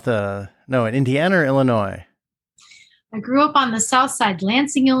Indiana or Illinois? I grew up on the south side,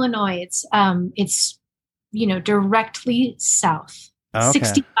 Lansing, Illinois. It's directly south. Oh, okay.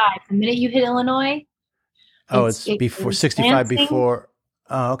 65. The minute you hit Illinois. It's before 65 Lansing, before.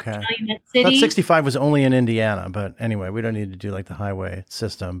 Oh, okay. I thought 65 was only in Indiana, but anyway, we don't need to do like the highway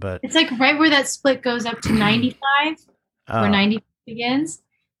system, but it's like right where that split goes up to 95, where 90 begins.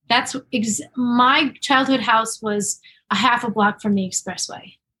 That's my childhood house was a half a block from the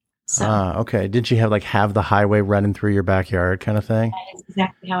expressway. So okay. Did you have the highway running through your backyard kind of thing? That is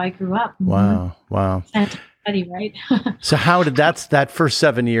exactly how I grew up. Wow. Funny, right? So how did that first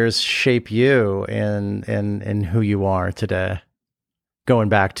 7 years shape you in who you are today? Going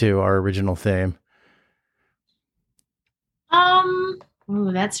back to our original theme. I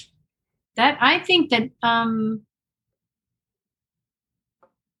think that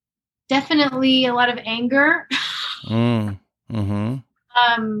definitely a lot of anger. Mm-hmm.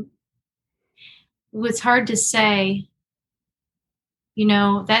 It was hard to say,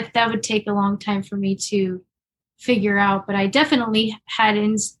 that would take a long time for me to figure out, but I definitely had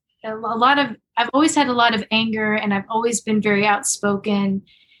I've always had a lot of anger, and I've always been very outspoken,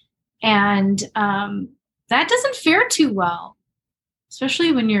 and that doesn't fare too well,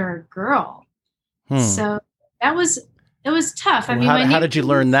 especially when you're a girl. So it was tough. Well, how did you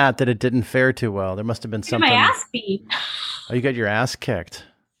learn that it didn't fare too well? There must have been something. My ass beat. Oh, you got your ass kicked.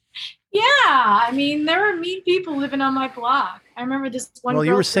 Yeah, I mean, there were mean people living on my block. I remember this one. Well,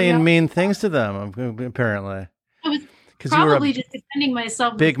 you were saying mean things to them, apparently. I was probably just defending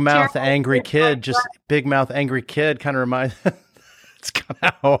myself. Big mouth, angry kid. Kind of reminds. That's kind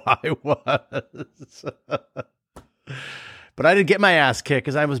of how I was. But I didn't get my ass kicked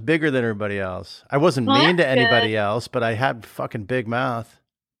because I was bigger than everybody else. I wasn't mean to anybody else, but I had fucking big mouth.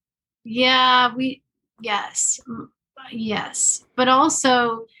 Yeah, yes. But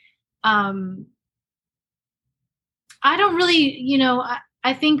also, I don't really,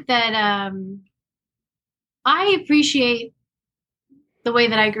 I think that I appreciate the way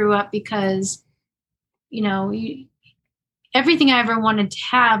that I grew up because, everything I ever wanted to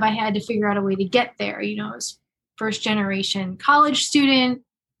have, I had to figure out a way to get there. I was first generation college student.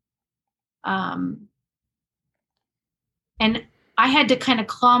 And I had to kind of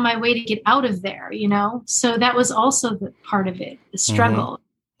claw my way to get out of there, So that was also the part of it, the struggle.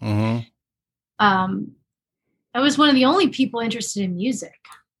 Mm-hmm. I was one of the only people interested in music,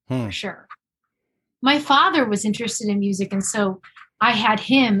 for sure. My father was interested in music, and so I had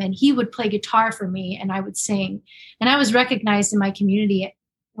him, and he would play guitar for me, and I would sing. And I was recognized in my community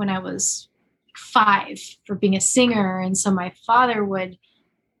when I was 5 for being a singer, and so my father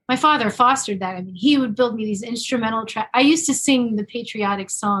fostered that. I mean, he would build me these instrumental tracks. I used to sing the patriotic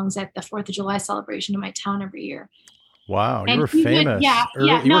songs at the 4th of July celebration in my town every year. Wow, you were famous.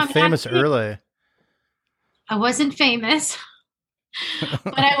 You were famous early. I wasn't famous,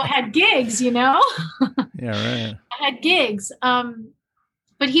 but I had gigs, Yeah, right. I had gigs.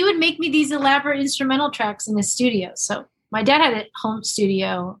 But he would make me these elaborate instrumental tracks in his studio. So my dad had a home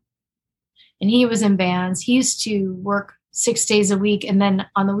studio, and he was in bands. He used to work 6 days a week. And then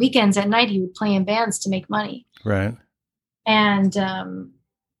on the weekends at night, he would play in bands to make money. Right. And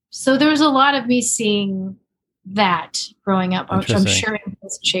so there was a lot of me seeing that growing up, which I'm sure it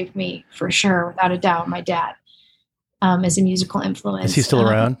shaped me for sure, without a doubt. My dad, as a musical influence. Is he still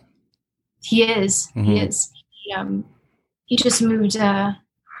around? He is. Mm-hmm. He is. He just moved.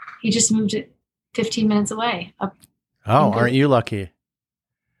 He just moved 15 minutes away. Aren't you lucky?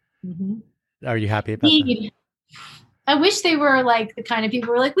 Mm-hmm. Are you happy about that? I wish they were like the kind of people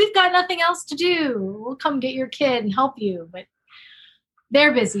who were like, we've got nothing else to do. We'll come get your kid and help you. But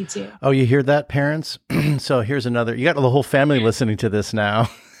they're busy too. Oh, you hear that, parents? So here's another. You got the whole family listening to this now.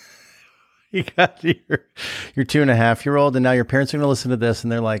 You got your 2.5-year-old, and now your parents are going to listen to this,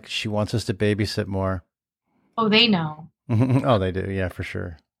 and they're like, she wants us to babysit more. Oh, they know. Oh, they do. Yeah, for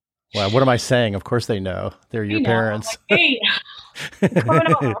sure. Wow. What am I saying? Of course they know. They're your parents. Like, hey,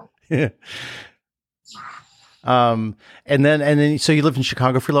 coming over. Yeah. And then, so you lived in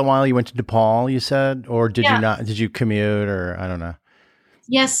Chicago for a little while. You went to DePaul, you said, or did you not? Did you commute, or I don't know?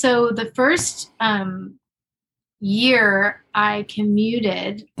 Yes. So the first year I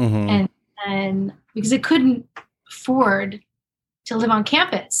commuted, and because I couldn't afford to live on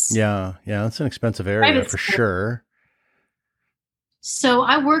campus. Yeah, that's an expensive area for sure. So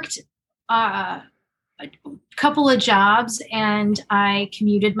I worked a couple of jobs, and I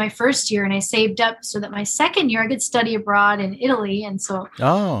commuted my first year, and I saved up so that my second year I could study abroad in Italy. And so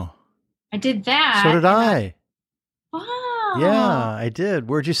I did that. So did I. Wow. Yeah, I did.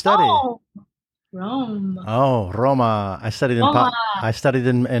 Where'd you study? Rome. Oh, Roma. I studied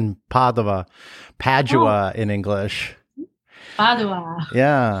in Padua in English. Padua.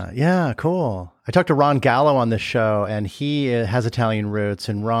 Yeah, cool. I talked to Ron Gallo on this show, and he has Italian roots.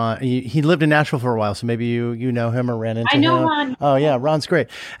 And Ron, he lived in Nashville for a while, so maybe you know him or ran into him. I know Ron. Oh yeah, Ron's great.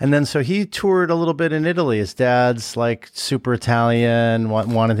 And then so he toured a little bit in Italy. His dad's like super Italian.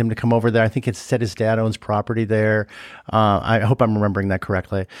 Wanted him to come over there. I think it said his dad owns property there. I hope I'm remembering that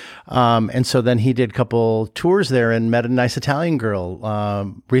correctly. And so then he did a couple tours there and met a nice Italian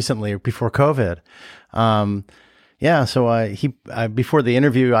girl recently, before COVID. Yeah, so he before the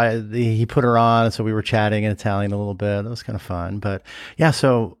interview, he put her on, so we were chatting in Italian a little bit. It was kind of fun, but yeah.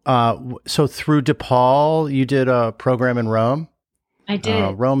 So through DePaul, you did a program in Rome. I did.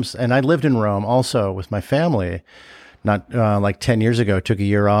 And I lived in Rome also with my family. Not like 10 years ago. Took a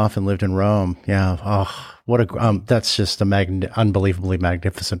year off and lived in Rome. Yeah. Oh, that's just unbelievably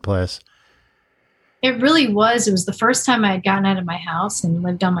magnificent place. It really was. It was the first time I had gotten out of my house and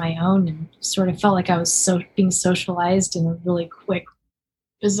lived on my own, and sort of felt like I was being socialized in a really quick,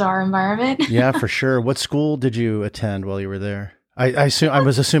 bizarre environment. Yeah, for sure. What school did you attend while you were there? I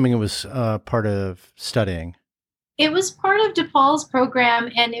was assuming it was part of studying. It was part of DePaul's program,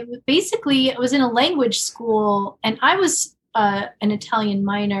 and it was in a language school, and I was an Italian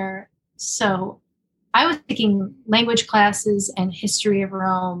minor, so I was taking language classes and history of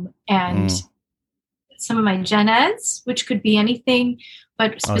Rome and some of my gen eds, which could be anything,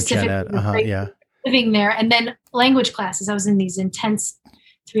 but specifically living there. And then language classes. I was in these intense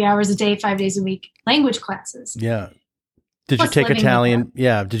 3 hours a day, 5 days a week language classes. Yeah. Did you take Italian?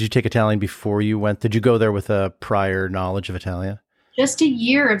 Yeah. Did you take Italian before you went? Did you go there with a prior knowledge of Italian? Just a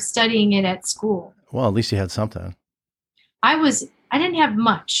year of studying it at school. Well, at least you had something. I didn't have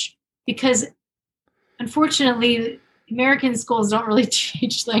much because unfortunately American schools don't really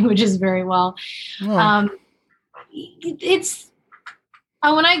teach languages very well. Oh.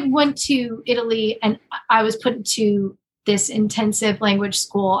 When I went to Italy and I was put into this intensive language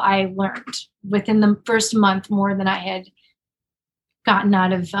school, I learned within the first month more than I had gotten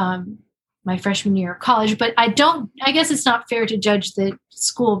out of my freshman year of college. But I guess it's not fair to judge the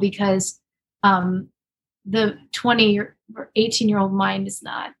school because the 20 or 18-year-old mind is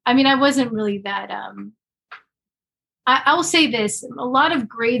not. I mean, I wasn't really that. I will say this, a lot of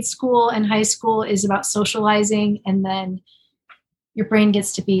grade school and high school is about socializing, and then your brain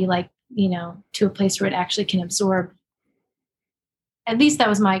gets to be like, to a place where it actually can absorb. At least that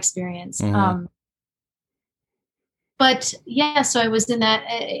was my experience. Mm-hmm. But yeah, so I was in that,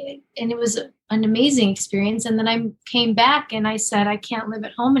 and it was an amazing experience. And then I came back and I said, I can't live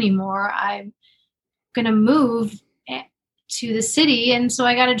at home anymore. I'm going to move to the city. And so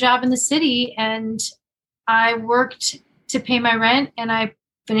I got a job in the city, and I worked to pay my rent, and I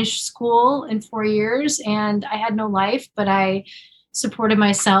finished school in 4 years, and I had no life, but I supported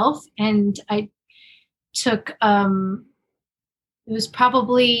myself. And I took, it was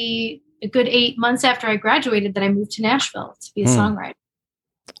probably a good 8 months after I graduated that I moved to Nashville to be a songwriter.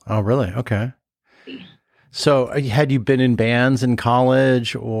 Oh, really? Okay. So had you been in bands in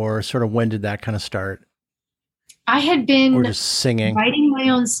college, or sort of when did that kind of start? I had been or just singing? writing my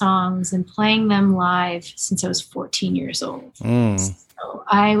own songs and playing them live since I was 14 years old. So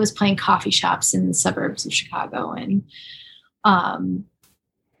I was playing coffee shops in the suburbs of Chicago and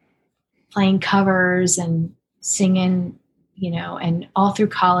playing covers and singing, and all through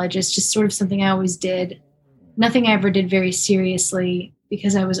college. It's just sort of something I always did. Nothing I ever did very seriously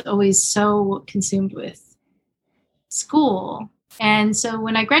because I was always so consumed with school. And so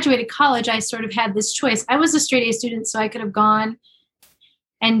when I graduated college, I sort of had this choice. I was a straight A student, so I could have gone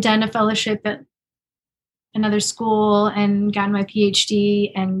and done a fellowship at another school and gotten my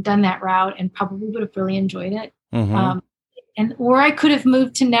PhD and done that route and probably would have really enjoyed it. Or I could have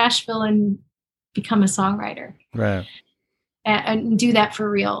moved to Nashville and become a songwriter. Right. And do that for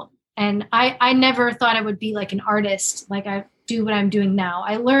real. And I never thought I would be like an artist, like I do what I'm doing now.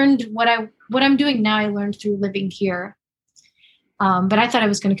 I learned what I'm doing now. I learned through living here. But I thought I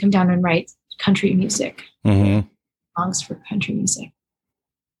was going to come down and write country music, songs for country music.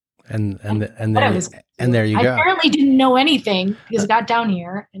 And there you go. I apparently didn't know anything because I got down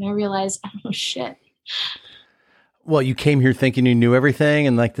here and I realized, oh shit. Well, you came here thinking you knew everything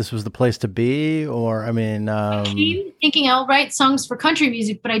and like this was the place to be, or I came thinking I'll write songs for country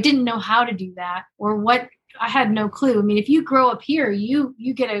music, but I didn't know how to do that or what. I had no clue. I mean, if you grow up here, you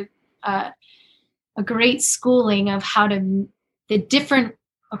get a great schooling of the different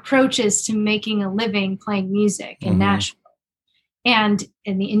approaches to making a living playing music in Nashville and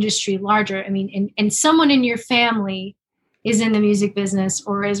in the industry larger. I mean, and someone in your family is in the music business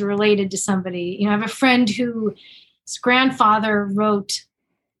or is related to somebody. I have a friend whose grandfather wrote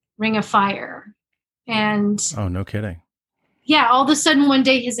Ring of Fire. And oh, no kidding. Yeah, all of a sudden one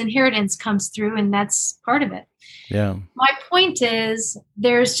day his inheritance comes through and that's part of it. Yeah. My point is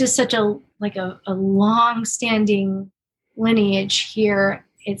there's just such a long-standing lineage here.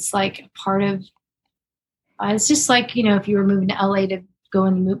 It's like a part of it's just like, if you were moving to LA to go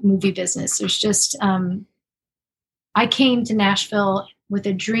in the movie business, there's just I came to Nashville with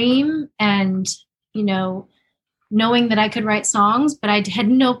a dream and, knowing that I could write songs, but I had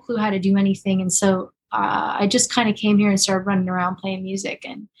no clue how to do anything. And so I just kind of came here and started running around playing music.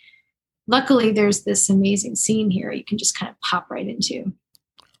 And luckily there's this amazing scene here you can just kind of pop right into.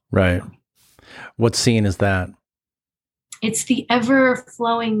 Right. What scene is that? It's the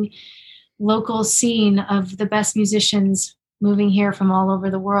ever-flowing local scene of the best musicians moving here from all over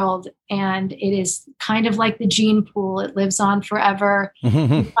the world. And it is kind of like the gene pool. It lives on forever.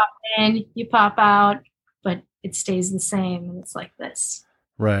 You pop in, you pop out, but it stays the same. And it's like this.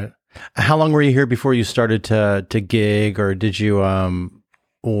 Right. How long were you here before you started to gig, or did you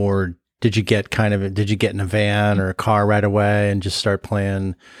get in a van or a car right away and just start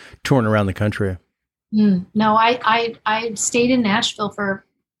touring around the country? No, I stayed in Nashville for,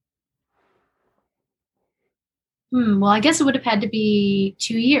 well, I guess it would have had to be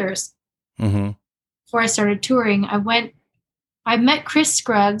 2 years before I started touring. I met Chris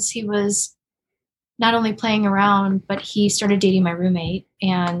Scruggs. He was not only playing around, but he started dating my roommate.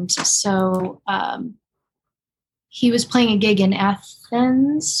 And so he was playing a gig in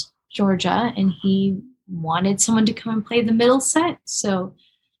Athens, Georgia, and he wanted someone to come and play the middle set. So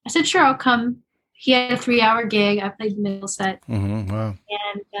I said, sure, I'll come. He had a 3-hour gig. I played the middle set. Wow.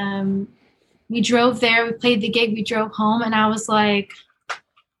 And we drove there. We played the gig. We drove home. And I was like,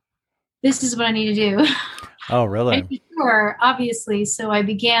 this is what I need to do. Oh, really? And tour, obviously. So I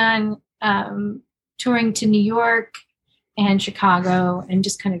began touring to New York and Chicago and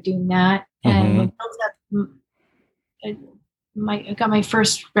just kind of doing that. And I got my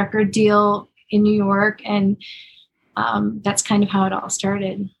first record deal in New York. And that's kind of how it all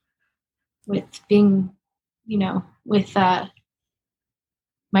started. With being, with my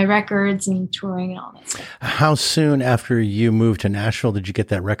records and touring and all that stuff. How soon after you moved to Nashville did you get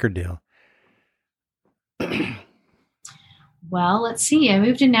that record deal? Well, let's see. I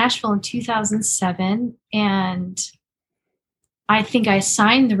moved to Nashville in 2007, and I think I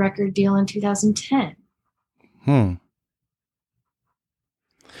signed the record deal in 2010.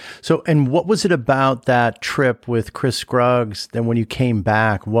 So, and what was it about that trip with Chris Scruggs? Then when you came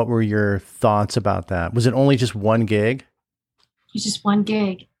back, what were your thoughts about that? Was it only just one gig? It was just one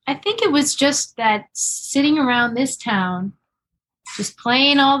gig. I think it was just that sitting around this town, just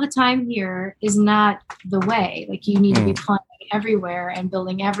playing all the time here is not the way. Like you need to be playing everywhere and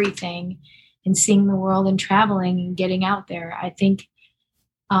building everything and seeing the world and traveling and getting out there. I think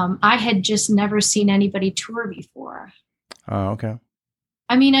I had just never seen anybody tour before. Oh, okay.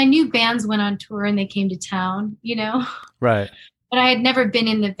 I mean, I knew bands went on tour and they came to town, Right. But I had never been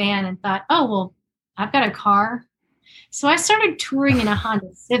in the van and thought, oh, well, I've got a car. So I started touring in a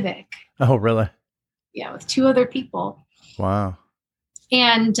Honda Civic. Oh, really? Yeah, with two other people. Wow.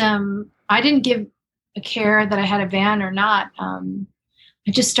 And I didn't give a care that I had a van or not. I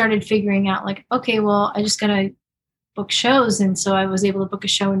just started figuring out like, okay, well, I just got to book shows. And so I was able to book a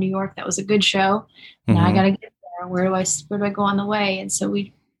show in New York. That was a good show. Now I got to get there. Where do I go on the way? And so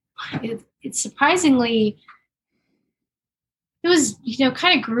it's surprisingly, it was,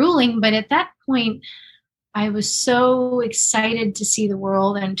 kind of grueling, but at that point I was so excited to see the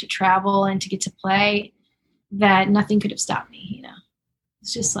world and to travel and to get to play that nothing could have stopped me.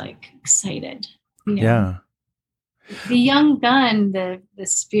 It's just like excited, Yeah. The young gun, the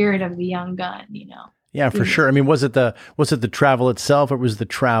spirit of the young gun, Yeah, for sure. I mean, was it the travel itself, or was the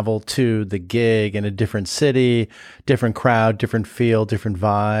travel to the gig in a different city, different crowd, different feel, different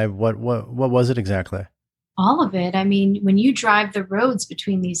vibe? What was it exactly? All of it. I mean, when you drive the roads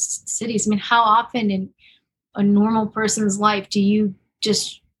between these cities, I mean, how often in a normal person's life do you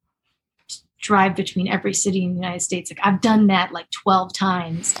just drive between every city in the United States? Like I've done that like 12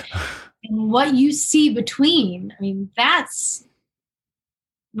 times. And what you see between, I mean, that's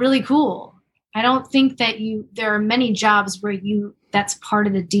really cool. I don't think that there are many jobs where that's part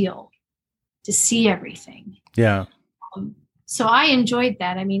of the deal, to see everything. Yeah. So I enjoyed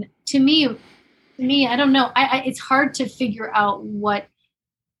that. I mean, to me, I don't know. It's hard to figure out what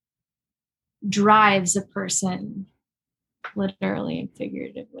drives a person, literally and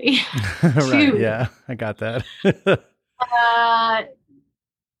figuratively. Right. Yeah, I got that.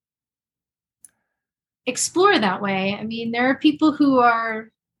 Explore that way. I mean, there are people who are,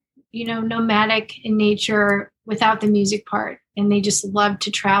 nomadic in nature without the music part, and they just love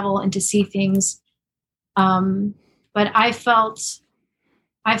to travel and to see things. But I felt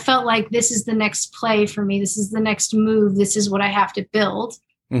like this is the next play for me. This is the next move. This is what I have to build.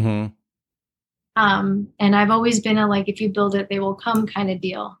 Mm-hmm. And I've always been a, like, if you build it, they will come kind of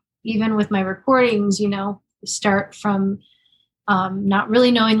deal. Even with my recordings, start from not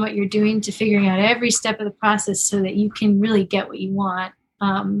really knowing what you're doing to figuring out every step of the process so that you can really get what you want.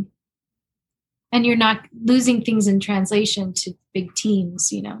 And you're not losing things in translation to big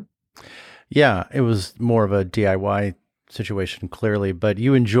teams, Yeah, it was more of a DIY situation, clearly, but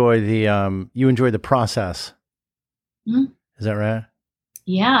you enjoy the process. Mm-hmm. Is that right?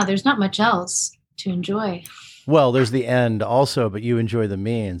 Yeah, there's not much else to enjoy. Well, there's the end also, but you enjoy the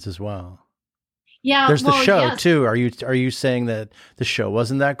means as well. Yeah, there's the show too. Are you saying that the show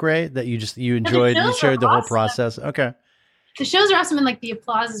wasn't that great? That you enjoyed the whole process? Okay. The shows are awesome, and like the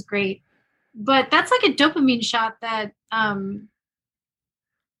applause is great, but that's like a dopamine shot that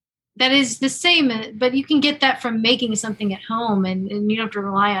that is the same. But you can get that from making something at home, and you don't have to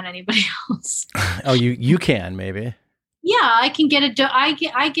rely on anybody else. Oh, you can maybe. Yeah, I can get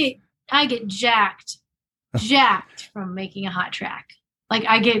I get jacked from making a hot track. Like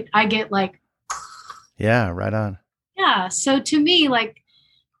I get like. Yeah, right on. Yeah. So to me, like,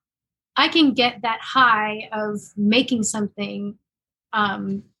 I can get that high of making something.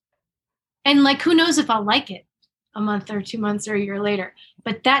 And like, who knows if I'll like it a month or 2 months or a year later.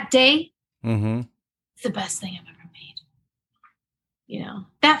 But that day, it's the best thing I've ever made.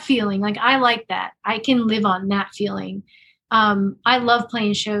 That feeling, like, I like that. I can live on that feeling. I love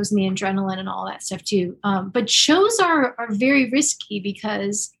playing shows and the adrenaline and all that stuff too. But shows are very risky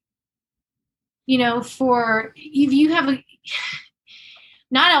because for if you have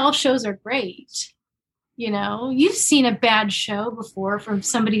not all shows are great. You've seen a bad show before from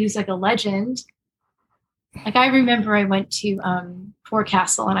somebody who's like a legend. Like I remember I went to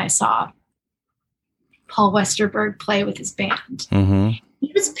Forecastle and I saw Paul Westerberg play with his band. Mm-hmm.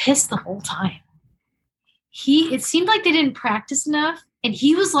 He was pissed the whole time. It seemed like they didn't practice enough, and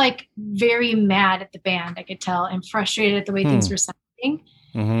he was like very mad at the band, I could tell, and frustrated at the way things were sounding.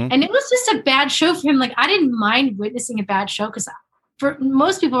 Mm-hmm. And it was just a bad show for him. Like I didn't mind witnessing a bad show because for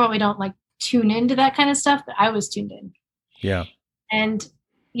most people probably don't like tune into that kind of stuff, but I was tuned in. Yeah. And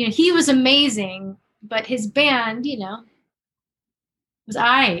he was amazing, but his band, was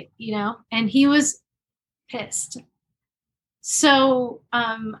and he was pissed. So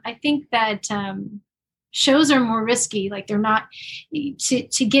I think that shows are more risky. Like they're not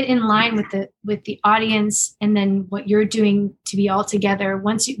to get in line with the audience, and then what you're doing to be all together.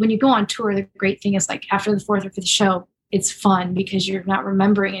 When you go on tour, the great thing is like after the fourth or fifth show, it's fun because you're not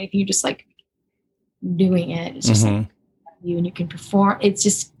remembering anything. You're just like doing it. It's just like you, and you can perform. It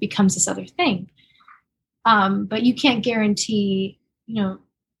just becomes this other thing. But you can't guarantee, when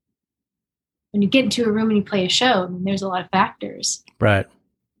you get into a room and you play a show, I mean, there's a lot of factors. Right.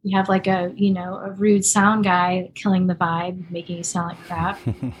 You have like a rude sound guy killing the vibe, making you sound like crap.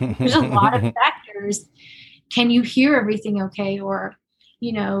 There's a lot of factors. Can you hear everything okay? Or,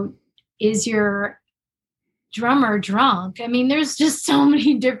 is your drummer drunk. I mean, there's just so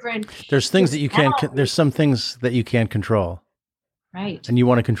many different. There's things that you can't. There's some things that you can't control. Right. And you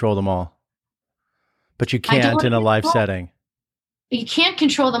want to control them all, but you can't in a live setting. You can't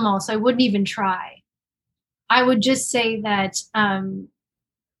control them all, so I wouldn't even try. I would just say that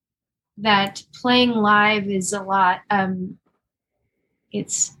that playing live is a lot.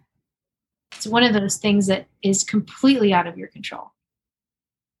 It's one of those things that is completely out of your control,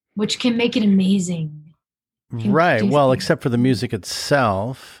 which can make it amazing. Right. Well, except for the music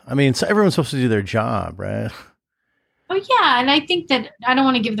itself. I mean, so everyone's supposed to do their job, right? Oh yeah, and I think that I don't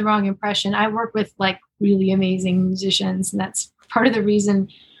want to give the wrong impression. I work with like really amazing musicians, and that's part of the reason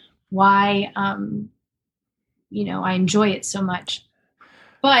why I enjoy it so much.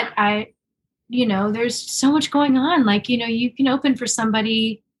 But there's so much going on. Like, you can open for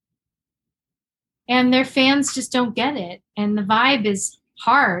somebody and their fans just don't get it. And the vibe is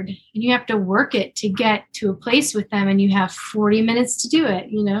hard and you have to work it to get to a place with them, and you have 40 minutes to do it.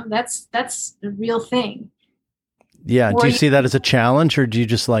 That's a real thing. Yeah. Do you see that as a challenge, or do you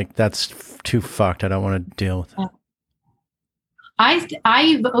just like, that's too fucked, I don't want to deal with it?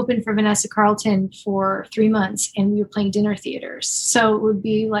 I've opened for Vanessa Carlton for 3 months, and we were playing dinner theaters. So it would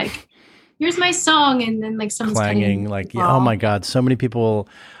be like, here's my song, and then like someone's clanging, like, oh my God, so many people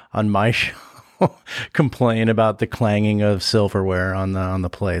on my show complain about the clanging of silverware on the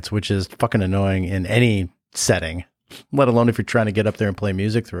plates, which is fucking annoying in any setting, let alone if you're trying to get up there and play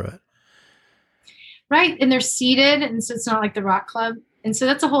music through it. Right. And they're seated, and so it's not like the rock club. And so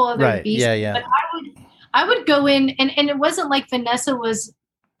that's a whole other beast. Yeah. But I would go in, and it wasn't like Vanessa was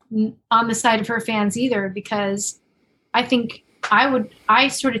on the side of her fans either, because I think I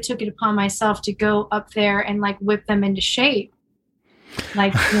sort of took it upon myself to go up there and like whip them into shape.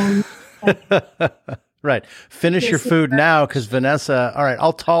 Like, right. Finish your food now, because Vanessa, all right,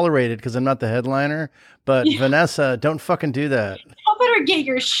 I'll tolerate it because I'm not the headliner, but Vanessa, don't fucking do that. You better get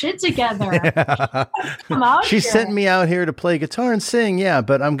your shit together. Yeah. Come out she here. Sent me out here to play guitar and sing, yeah,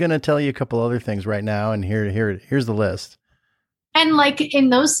 but I'm going to tell you a couple other things right now, and here's the list. And like in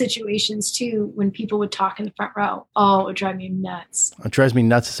those situations too, when people would talk in the front row, it would drive me nuts. It drives me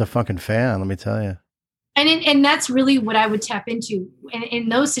nuts as a fucking fan, let me tell you. And that's really what I would tap into. And in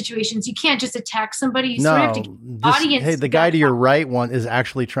those situations, you can't just attack somebody. You sort of have to get the audience. Hey, the guy to your right one is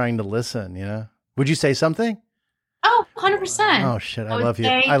actually trying to listen, Would you say something? Oh, 100%. Oh, shit. I love you.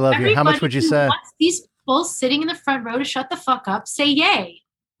 I love you. How much would you say? These people sitting in the front row to shut the fuck up, say yay.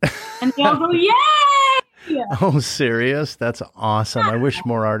 And they all go, yay. Yeah. Oh, serious? That's awesome. I wish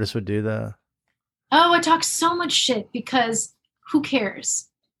more artists would do that. Oh, I talk so much shit because who cares?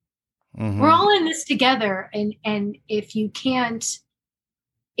 Mm-hmm. We're all in this together. And if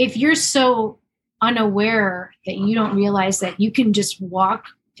you're so unaware that you don't realize that you can just walk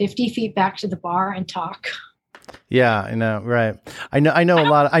 50 feet back to the bar and talk. Yeah, I know. Right. I know a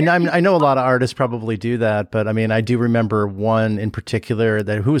lot. I know a lot of artists probably do that, but I mean, I do remember one in particular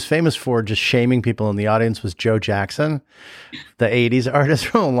who was famous for just shaming people in the audience was Joe Jackson, the '80s artist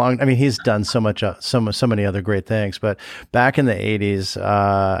for a long. I mean, he's done so much, so many other great things. But back in the '80s,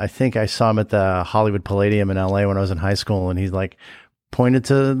 I think I saw him at the Hollywood Palladium in LA when I was in high school, and he's like pointed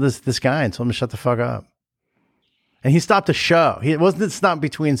to this guy and told him to shut the fuck up. And he stopped the show. It wasn't stop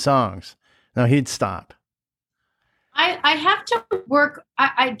between songs. No, he'd stop. I have to work.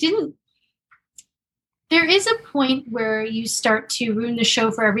 I didn't. There is a point where you start to ruin the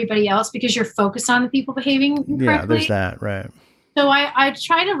show for everybody else because you're focused on the people behaving correctly. Yeah, there's that, right. So I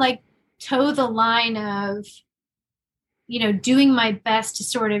try to like toe the line of, doing my best to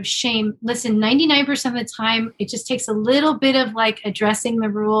sort of shame. Listen, 99% of the time, it just takes a little bit of like addressing the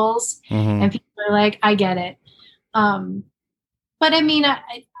rules, and people are like, I get it. But I mean,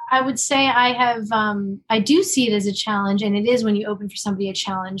 I would say I do see it as a challenge, and it is when you open for somebody a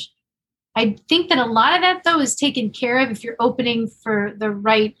challenge. I think that a lot of that, though, is taken care of if you're opening for the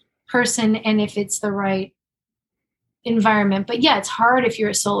right person and if it's the right environment. But yeah, it's hard if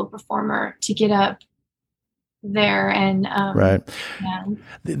you're a solo performer to get up there and right. Yeah.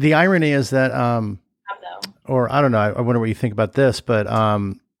 The irony is that, or I don't know, I wonder what you think about this, but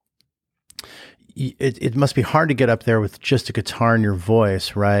it must be hard to get up there with just a guitar and your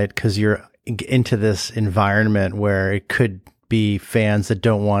voice, right? Because you're into this environment where it could be fans that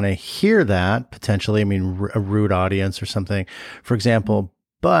don't want to hear that, potentially. I mean, a rude audience or something, for example.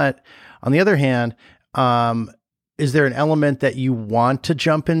 But on the other hand, is there an element that you want to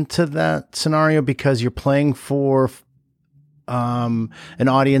jump into that scenario because you're playing for an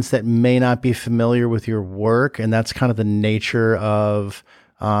audience that may not be familiar with your work, and that's kind of the nature of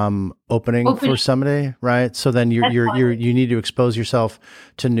opening for somebody, right? So then you need to expose yourself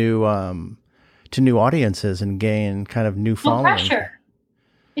to new to new audiences and gain kind of new No following. pressure.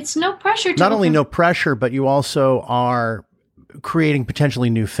 It's no pressure. Not only no pressure, but you also are creating potentially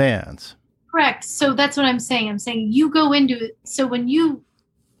new fans. Correct. So that's what I'm saying. I'm saying you go into it. So when you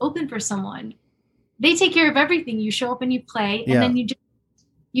open for someone, they take care of everything. You show up and you play, and then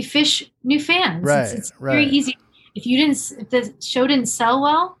you fish new fans. Right. It's very easy. If the show didn't sell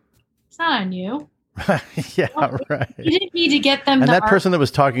well, it's not on you. Yeah, right. You didn't need to get them. And that person that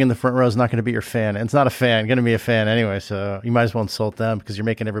was talking in the front row is not going to be your fan. And it's not a fan, going to be a fan anyway. So you might as well insult them because you're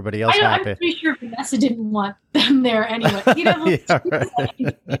making everybody else happy. I'm pretty sure Vanessa didn't want them there anyway.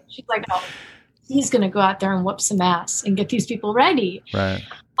 She's like, oh, he's going to go out there and whoop some ass and get these people ready. Right.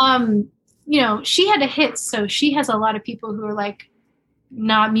 She had a hit, so she has a lot of people who are like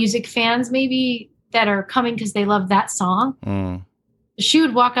not music fans, maybe, that are coming because they love that song. Mm. She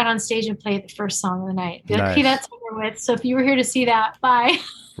would walk out on stage and play the first song of the night. Be like, Nice. okay, that's over with. So if you were here to see that, bye.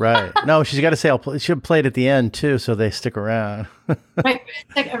 Right. No, she's got to say, she'll play it at the end too, so they stick around. Right.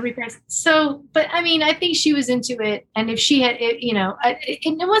 It's like a reprise. So, but I mean, I think she was into it. And if she had,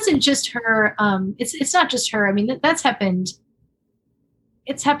 it wasn't just her. It's not just her. I mean, that's happened.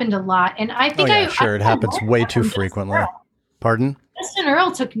 It's happened a lot. And I think it happens way too frequently. Pardon? Justin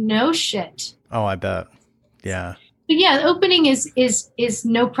Earl took no shit. Oh, I bet. Yeah. But yeah, opening is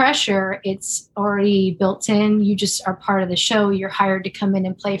no pressure. It's already built in. You just are part of the show. You're hired to come in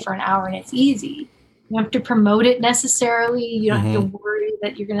and play for an hour, and it's easy. You don't have to promote it necessarily. You don't have to worry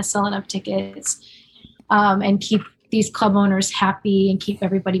that you're going to sell enough tickets and keep these club owners happy and keep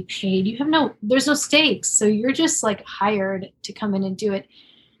everybody paid. There's no stakes. So you're just like hired to come in and do it.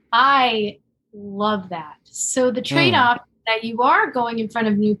 I love that. So the trade-off that you are going in front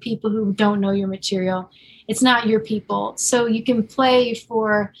of new people who don't know your material. It's not your people. So you can play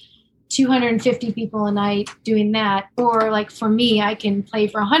for 250 people a night doing that. Or like for me, I can play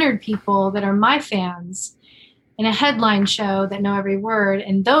for 100 people that are my fans in a headline show that know every word.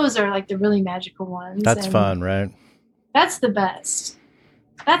 And those are like the really magical ones. That's fun, right? That's the best.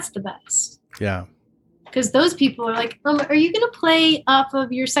 That's the best. Yeah. Because those people are like, are you going to play off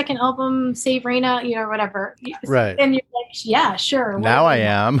of your second album, Save Raina, or whatever? Right. And you're like, yeah, sure. Now I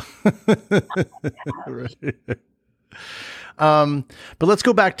am. But let's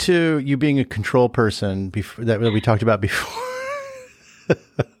go back to you being a control person that we talked about before.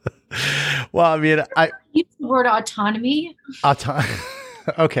 Well, I mean, I use the word autonomy.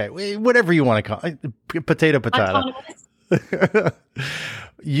 Okay, whatever you want to call it. Potato. Autonomous.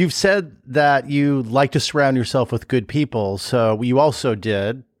 You've said that you like to surround yourself with good people. So you also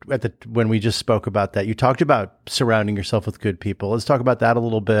did when we just spoke about that. You talked about surrounding yourself with good people. Let's talk about that a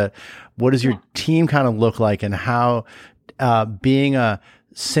little bit. What does your team kind of look like, and how being a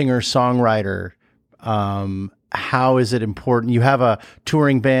singer-songwriter, how is it important? You have a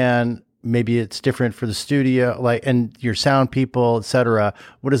touring band. Maybe it's different for the studio, and your sound people, et cetera.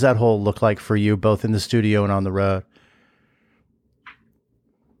 What does that whole look like for you, both in the studio and on the road?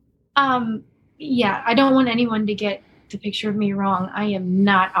 Yeah, I don't want anyone to get the picture of me wrong. I am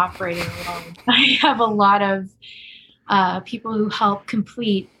not operating alone. I have a lot of people who help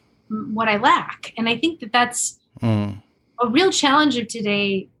complete what I lack. And I think that's a real challenge of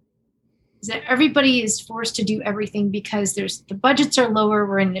today, is that everybody is forced to do everything because the budgets are lower.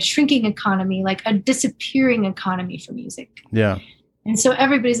 We're in a shrinking economy, like a disappearing economy for music. Yeah. And so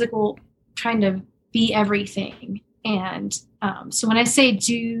everybody's like, well, trying to be everything. And so when I say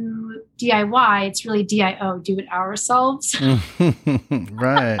do DIY, it's really DIO, do it ourselves.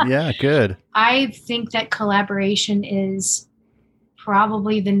 Right. Yeah, good. I think that collaboration is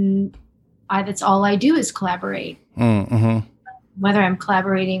probably that's all I do is collaborate. Mm-hmm. Whether I'm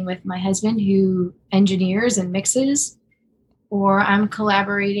collaborating with my husband who engineers and mixes, or I'm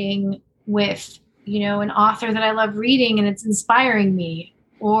collaborating with, an author that I love reading and it's inspiring me,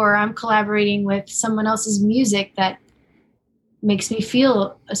 or I'm collaborating with someone else's music that makes me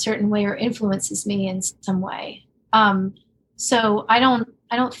feel a certain way or influences me in some way. So I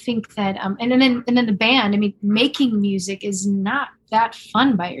don't think that, and then the band, I mean, making music is not that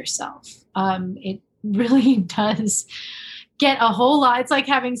fun by yourself. It really does get a whole lot. It's like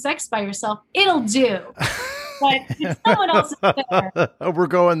having sex by yourself. It'll do. But if someone else is there. We're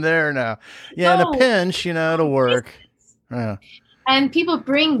going there now. Yeah, in a pinch, it'll work. Yeah. And people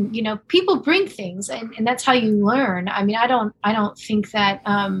bring things, and that's how you learn. I mean, I don't think that,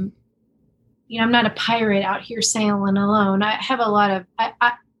 I'm not a pirate out here sailing alone. I have a lot of,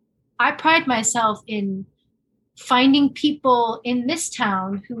 I pride myself in finding people in this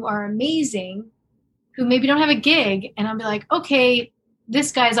town who are amazing, who maybe don't have a gig. And I'll be like, okay,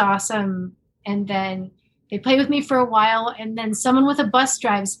 this guy's awesome. And then They play with me for a while, and then someone with a bus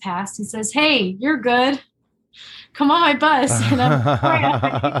drives past and says, "Hey, you're good. Come on my bus." And I'm like, "All right,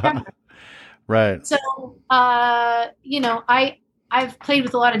 I'm ready." Right. So, I've played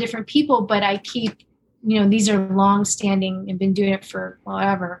with a lot of different people, but I keep, these are long standing and been doing it for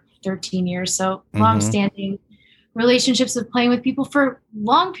whatever, 13 years. So long standing relationships of playing with people for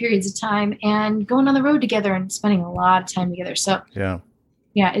long periods of time and going on the road together and spending a lot of time together. So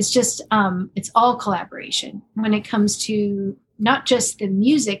yeah, it's just, it's all collaboration when it comes to not just the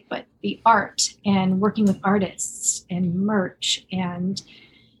music, but the art and working with artists and merch. And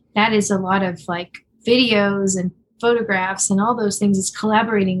that is a lot of like videos and photographs and all those things. Is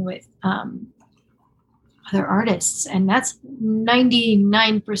collaborating with other artists. And that's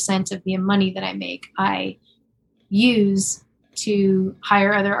 99% of the money that I make, I use to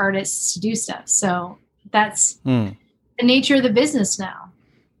hire other artists to do stuff. So that's the nature of the business now.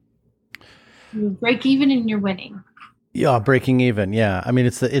 You break even and you're winning. Yeah, breaking even. Yeah, I mean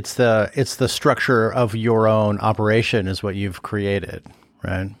it's the structure of your own operation is what you've created,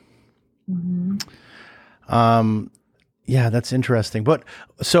 right? Yeah, that's interesting. But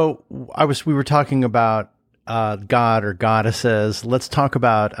so we were talking about God or goddesses. Let's talk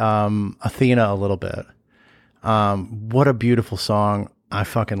about Athena a little bit. What a beautiful song. I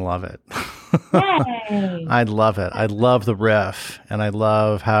fucking love it. Yay. I love it. I love the riff, and I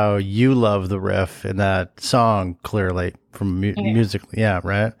love how you love the riff in that song, clearly from musically. Yeah,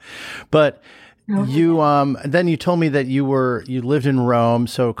 right. But you then you told me that you lived in Rome,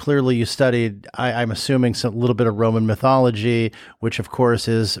 so clearly you studied, I'm assuming, a little bit of Roman mythology, which of course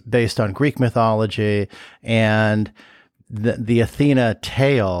is based on Greek mythology, and the Athena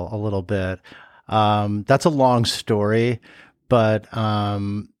tale a little bit. That's a long story, but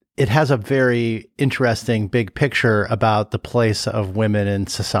it has a very interesting big picture about the place of women in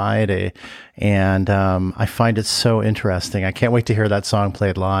society, and I find it so interesting. I can't wait to hear that song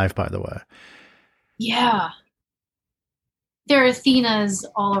played live, by the way. Yeah. There are Athenas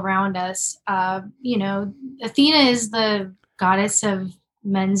all around us. Athena is the goddess of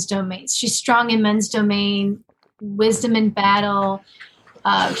men's domains. She's strong in men's domain, wisdom in battle.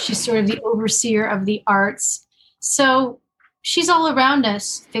 She's sort of the overseer of the arts. So she's all around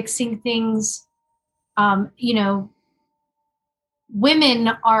us fixing things. Women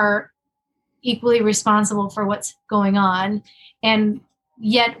are equally responsible for what's going on. And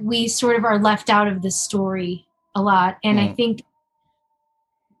yet we sort of are left out of the story a lot. And I think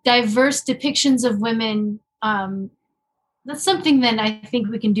diverse depictions of women, that's something that I think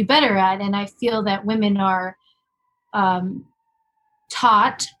we can do better at. And I feel that women are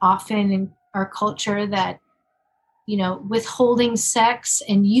taught often in our culture that, withholding sex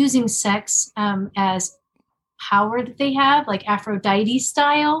and using sex as power that they have, like Aphrodite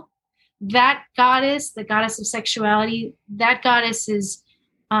style. That goddess, the goddess of sexuality, that goddess is,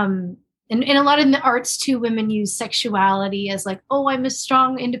 and a lot in the arts too, women use sexuality as like, oh, I'm a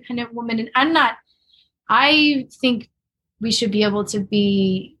strong, independent woman. And I'm not. I think we should be able to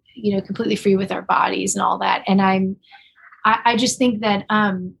be, completely free with our bodies and all that. And I just think that,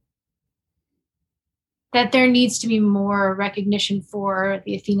 that there needs to be more recognition for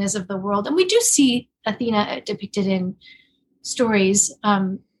the Athenas of the world. And we do see Athena depicted in stories,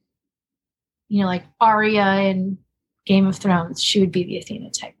 like Arya in Game of Thrones. She would be the Athena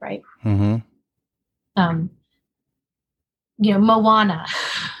type, right? Moana.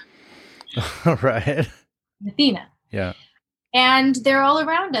 Right. Athena. Yeah. And they're all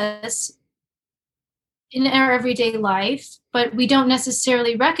around us in our everyday life, but we don't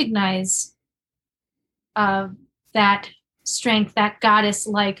necessarily recognize that strength, that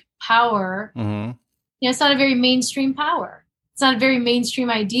goddess-like power. It's not a very mainstream power. It's not a very mainstream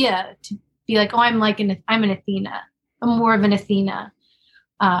idea to be like, oh, I'm an Athena. I'm more of an Athena.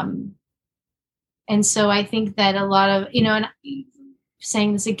 And so I think that a lot of, and I'm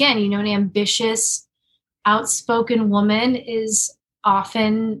saying this again, an ambitious, outspoken woman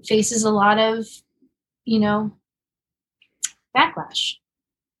often faces a lot of, backlash.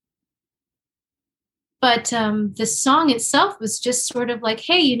 But the song itself was just sort of like,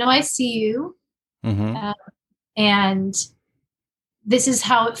 hey, I see you. And this is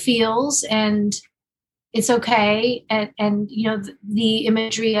how it feels. And it's okay. And the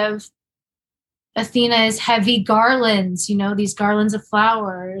imagery of Athena is heavy garlands, these garlands of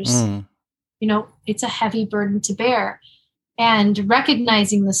flowers. It's a heavy burden to bear. And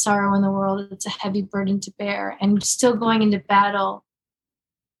recognizing the sorrow in the world, it's a heavy burden to bear. And still going into battle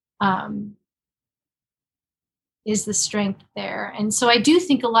is the strength there. And so I do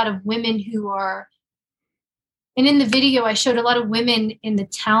think a lot of women who are And in the video, I showed a lot of women in the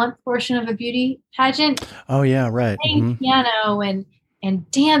talent portion of a beauty pageant. Oh yeah, right. Playing piano and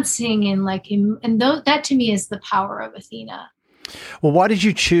dancing that to me is the power of Athena. Well, why did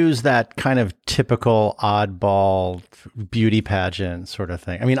you choose that kind of typical oddball beauty pageant sort of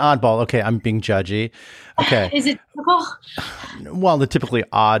thing? I mean, oddball. Okay, I'm being judgy. Okay, is it typical? Well, the typically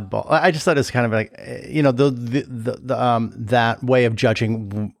oddball. I just thought it's kind of like, that way of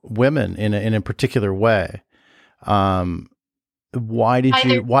judging women in a particular way. Why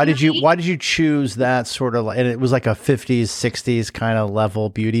did you choose that sort of, and it was like a 50s, 60s kind of level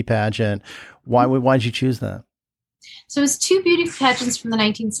beauty pageant. Why did you choose that? So it's two beauty pageants from the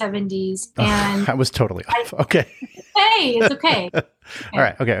 1970s, and I was totally off. Okay. Hey, it's okay. All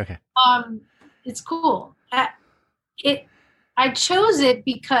right. Okay. It's cool. I chose it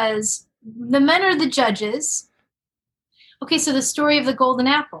because the men are the judges. Okay, so the story of the golden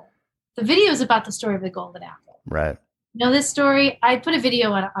apple. The video is about the story of the golden apple. Right. You know this story? I put a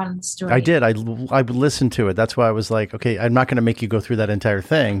video on the story. I did. I listened to it. That's why I was like, okay, I'm not going to make you go through that entire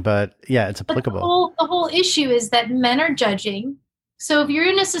thing, but yeah, it's applicable. The whole issue is that men are judging. So if you're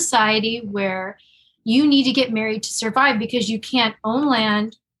in a society where you need to get married to survive because you can't own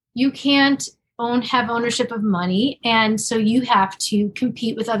land, you can't have ownership of money, and so you have to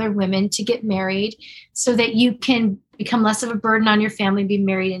compete with other women to get married so that you can become less of a burden on your family and be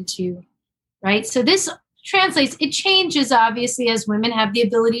married into, right? So this translates, it changes obviously as women have the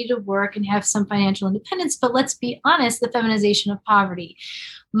ability to work and have some financial independence, but let's be honest, the feminization of poverty.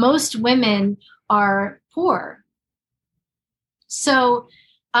 Most women are poor. So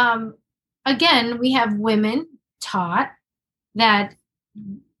again, we have women taught that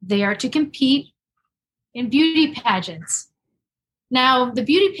they are to compete in beauty pageants. Now, the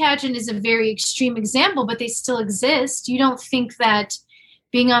beauty pageant is a very extreme example, but they still exist. You don't think that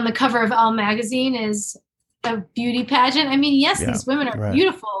being on the cover of Elle magazine is a beauty pageant? I mean, yes, these women are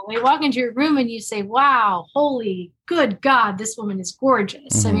beautiful. They walk into your room and you say, wow, holy, good God, this woman is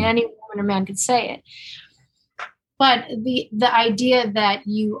gorgeous. Mm-hmm. I mean, any woman or man could say it. But the idea that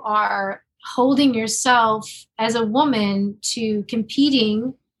you are holding yourself as a woman to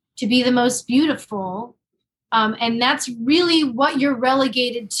competing to be the most beautiful, and that's really what you're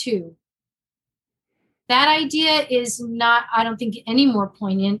relegated to. That idea is not, I don't think, any more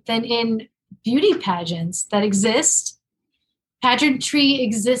poignant than in beauty pageants that exist. Pageantry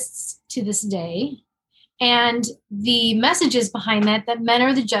exists to this day. And the messages behind that men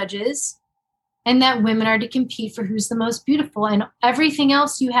are the judges and that women are to compete for who's the most beautiful. And everything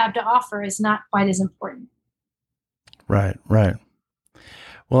else you have to offer is not quite as important. Right.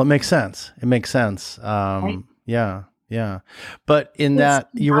 Well, it makes sense. Right? Yeah. But in that,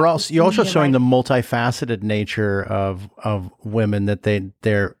 you're also showing the multifaceted nature of women, that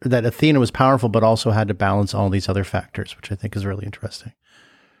that Athena was powerful, but also had to balance all these other factors, which I think is really interesting.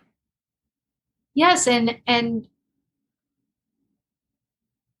 Yes, and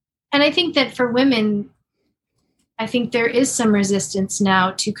I think that for women, I think there is some resistance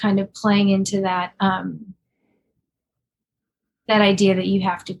now to kind of playing into that that idea that you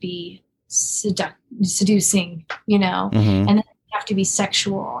have to be seducing, mm-hmm. and then you have to be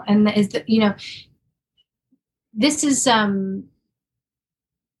sexual, and this is women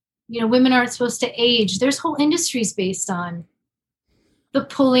aren't supposed to age. There's whole industries based on the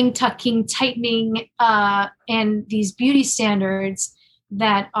pulling, tucking, tightening, and these beauty standards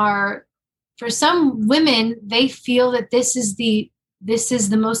that are, for some women, they feel that this is the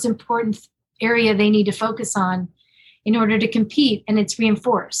most important area they need to focus on in order to compete, and it's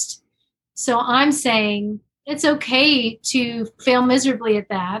reinforced. So I'm saying it's okay to fail miserably at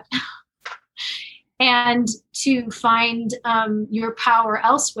that and to find your power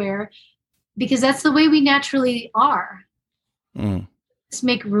elsewhere, because that's the way we naturally are. Let's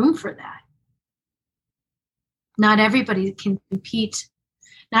make room for that. Not everybody can compete.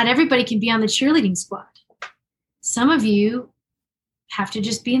 Not everybody can be on the cheerleading squad. Some of you have to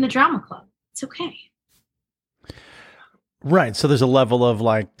just be in the drama club. It's okay. Right. So there's a level of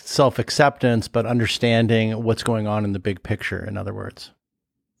like self-acceptance, but understanding what's going on in the big picture, in other words.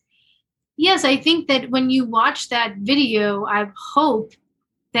 Yes, I think that when you watch that video, I hope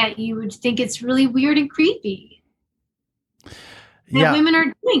that you would think it's really weird and creepy that women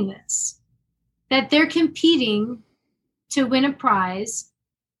are doing this, that they're competing to win a prize,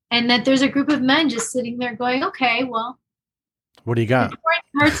 and that there's a group of men just sitting there going, okay, well, what do you got? Pouring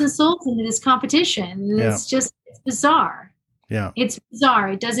hearts and souls into this competition. It's bizarre. Yeah. It's bizarre.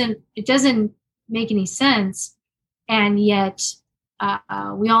 It doesn't make any sense. And yet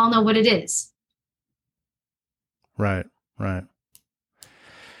we all know what it is. Right.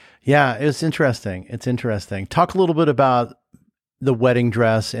 Yeah, it's interesting. It's interesting. Talk a little bit about the wedding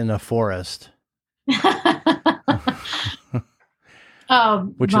dress in a forest. Which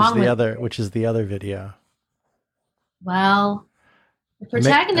is the other video. Well, the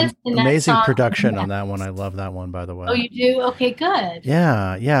protagonist in that amazing song, on that one. I love that one, by the way. Oh, you do? Okay, good.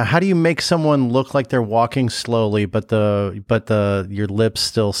 Yeah. How do you make someone look like they're walking slowly, but your lips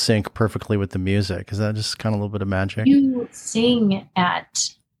still sync perfectly with the music? Is that just kind of a little bit of magic? You sing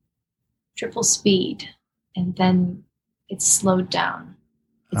at triple speed, and then it's slowed down.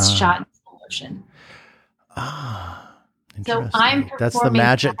 It's shot in slow motion. So I'm performing. That's the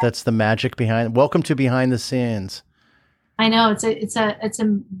magic. That's the magic behind. Welcome to behind the scenes. I know it's a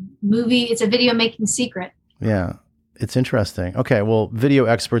movie. It's a video making secret. Yeah, it's interesting. Okay, well, video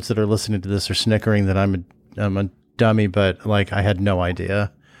experts that are listening to this are snickering that I'm a dummy, but like I had no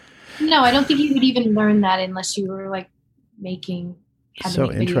idea. No, I don't think you would even learn that unless you were like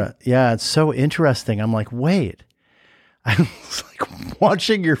so interesting. Yeah, it's so interesting. I'm like, wait, I was like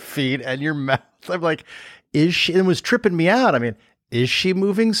watching your feet and your mouth. I'm like, is she? It was tripping me out. I mean, is she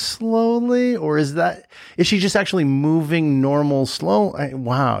moving slowly, or is she just actually moving normal slow?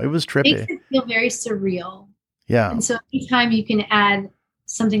 Wow, it was trippy. It makes it feel very surreal. Yeah. And so anytime you can add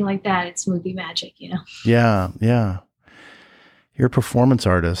something like that, it's movie magic, you know? Yeah. You're a performance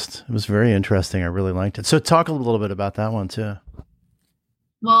artist. It was very interesting. I really liked it. So talk a little bit about that one too.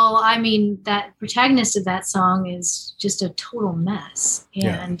 Well, I mean, that protagonist of that song is just a total mess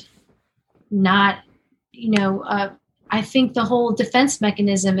and not, I think the whole defense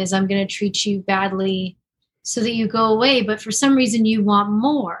mechanism is I'm going to treat you badly so that you go away, but for some reason you want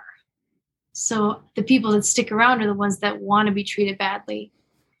more. So the people that stick around are the ones that want to be treated badly.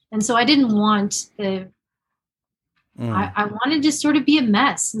 And so I didn't want I wanted to sort of be a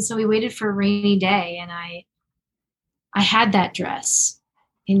mess. And so we waited for a rainy day, and I had that dress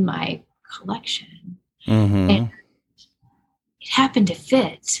in my collection. Mm-hmm. And it happened to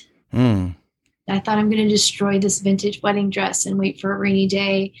fit. I thought, I'm going to destroy this vintage wedding dress and wait for a rainy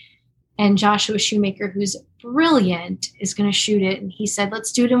day. And Joshua Shoemaker, who's brilliant, is going to shoot it. And he said,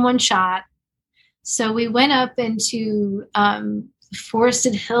 let's do it in one shot. So we went up into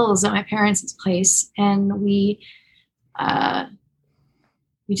forested hills at my parents' place, and we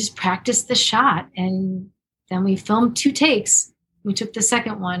just practiced the shot. And then we filmed 2 takes. We took the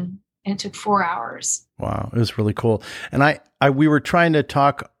second one, and it took 4 hours. Wow. It was really cool. And we were trying to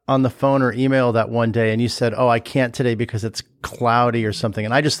talk on the phone or email that one day, and you said, I can't today because it's cloudy or something.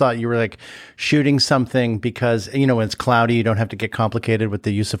 And I just thought you were like shooting something because, when it's cloudy, you don't have to get complicated with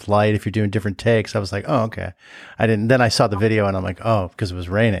the use of light if you're doing different takes. I was like, oh, okay. Then I saw the video and I'm like, oh, because it was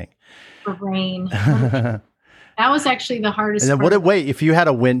raining. For rain. That was actually the hardest. And then if you had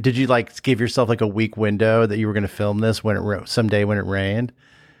a wind, did you like give yourself like a week window that you were going to film this someday when it rained?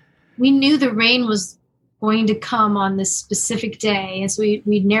 We knew the rain was going to come on this specific day. And so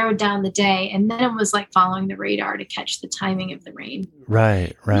we narrowed down the day, and then it was like following the radar to catch the timing of the rain.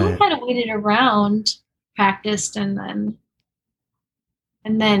 Right. We kind of waited around, practiced, and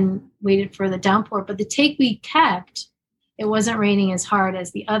then waited for the downpour. But the take we kept, it wasn't raining as hard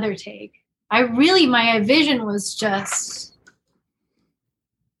as the other take. My vision was just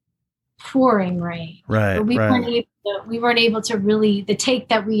pouring rain. Right. But we weren't able to really, the take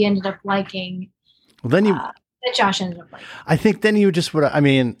that we ended up liking. Well, then that Josh ended up liking. I think then you just would. I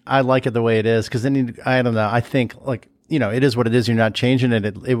mean, I like it the way it is because then I don't know. I think like it is what it is. You're not changing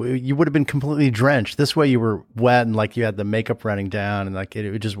it. You would have been completely drenched. This way, you were wet and like you had the makeup running down, and like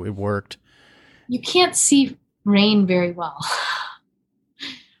it worked. You can't see rain very well,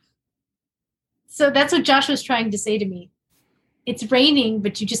 so that's what Josh was trying to say to me. It's raining,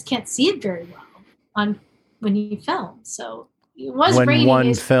 but you just can't see it very well when you film. So. It was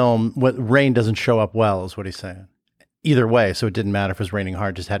raining. Rain doesn't show up well, is what he's saying. Either way, so it didn't matter if it was raining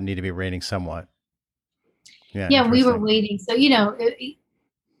hard; just had need to be raining somewhat. Yeah, we were waiting. So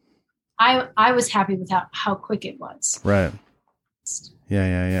I was happy with how quick it was. Right.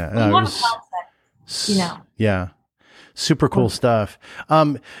 Yeah. Yeah. Super cool stuff.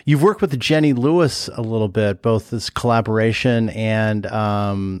 You've worked with Jenny Lewis a little bit, both this collaboration and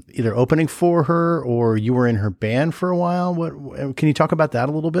either opening for her or you were in her band for a while. What can you talk about that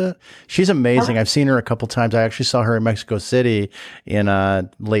a little bit? She's amazing. I've seen her a couple times. I actually saw her in Mexico City in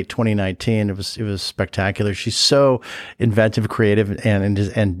late 2019. It was spectacular. She's so inventive, creative,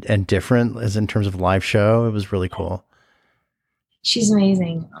 and different as in terms of live show. It was really cool. She's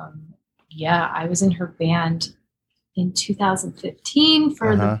amazing. I was in her band in 2015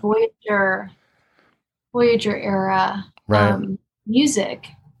 for the Voyager era music,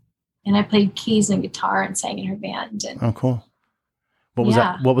 and I played keys and guitar and sang in her band. And oh, cool! What was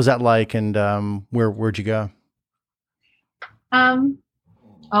that? What was that like? And where'd you go?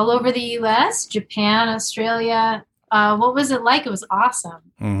 All over the U.S., Japan, Australia. What was it like? It was awesome.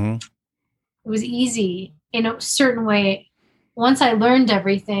 Mm-hmm. It was easy in a certain way. Once I learned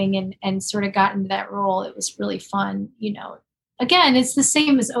everything and sort of got into that role, it was really fun. You know, again, it's the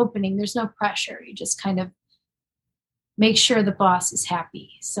same as opening. There's no pressure. You just kind of make sure the boss is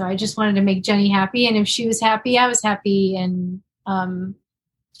happy. So I just wanted to make Jenny happy. And if she was happy, I was happy. And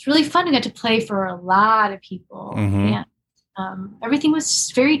it's really fun to get to play for a lot of people. Mm-hmm. And everything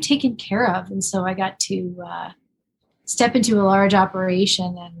was very taken care of. And so I got to step into a large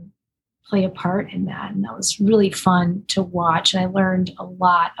operation and play a part in that. And that was really fun to watch. And I learned a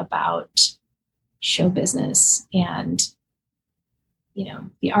lot about show business and, you know,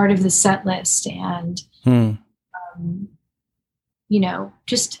 the art of the set list and, you know,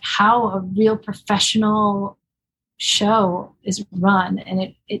 just how a real professional show is run.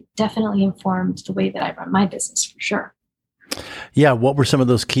 And it definitely informed the way that I run my business for sure. Yeah. What were some of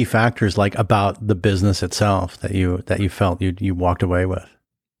those key factors like about the business itself that you felt you walked away with?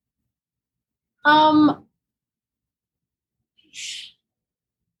 I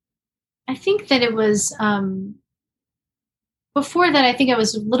think that it was, before that, I think I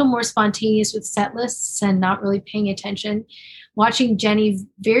was a little more spontaneous with set lists and not really paying attention, watching Jenny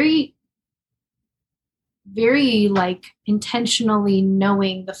very, very like intentionally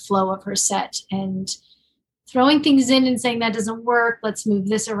knowing the flow of her set and throwing things in and saying that doesn't work. Let's move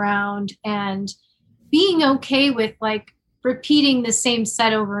this around, and being okay with like repeating the same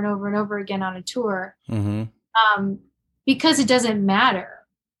set over and over and over again on a tour, because it doesn't matter.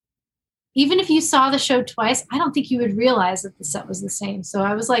 Even if you saw the show twice, I don't think you would realize that the set was the same. So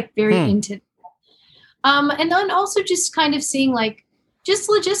I was like very into that. And then also just kind of seeing like just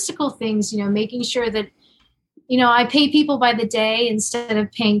logistical things, you know, making sure that, you know, I pay people by the day instead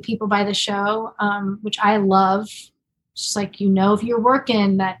of paying people by the show, which I love. Just like, you know, if you're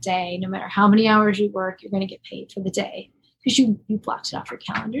working that day, no matter how many hours you work, you're going to get paid for the day because you blocked it off your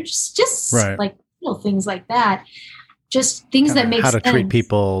calendar. Just right. Like little things like that. Just things that make sense. How to treat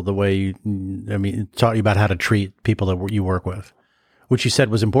people the way taught you about how to treat people that you work with, which you said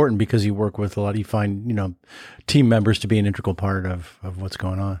was important because you work with a lot. You find, you know, team members to be an integral part of what's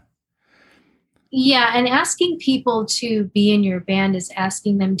going on. Yeah. And asking people to be in your band is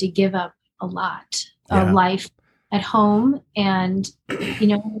asking them to give up a lot of life at home. And, you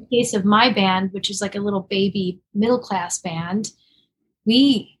know, in the case of my band, which is like a little baby middle-class band,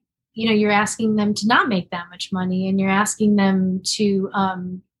 you know, you're asking them to not make that much money, and you're asking them to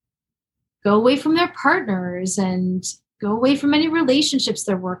go away from their partners and go away from any relationships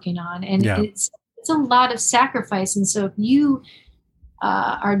they're working on. And it's a lot of sacrifice. And so if you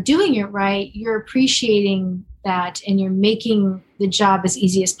are doing it right, you're appreciating that and you're making the job as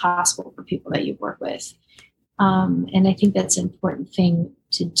easy as possible for people that you work with. And I think that's an important thing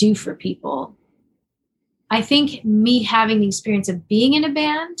to do for people. I think me having the experience of being in a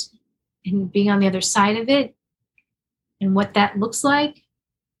band and being on the other side of it and what that looks like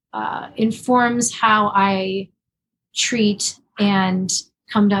informs how I treat and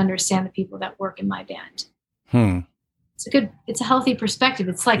come to understand the people that work in my band. It's a healthy perspective.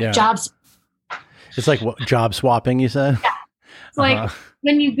 It's like jobs. It's like what, job swapping, you said? Yeah. It's like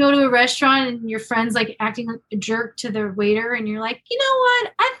when you go to a restaurant and your friend's like acting like a jerk to the waiter and you're like, you know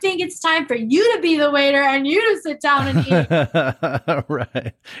what? I think it's time for you to be the waiter and you to sit down and eat.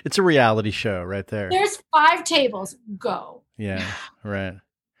 Right. It's a reality show right there. There's 5 tables. Go. Yeah. Right.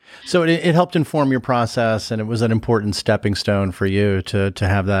 So it helped inform your process, and it was an important stepping stone for you to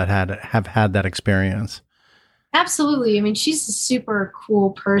have had that experience. Absolutely. I mean, she's a super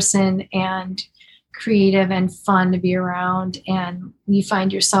cool person and creative and fun to be around, and you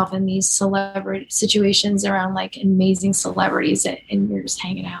find yourself in these celebrity situations around like amazing celebrities and you're just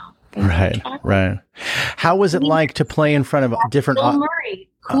hanging out. Right. How was it like to play in front of different Bill Murray?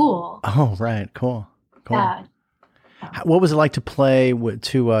 Cool. Oh, right. Cool. Yeah. What was it like to play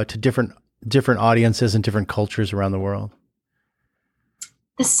to different audiences and different cultures around the world?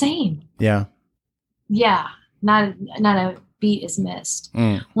 The same. Yeah. Not a beat is missed.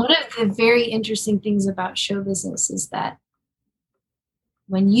 One of the very interesting things about show business is that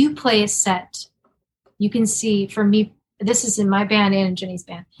when you play a set, you can see, for me, this is in my band and in Jenny's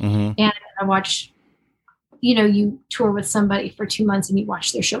band. And I watch, you know, you tour with somebody for 2 months and you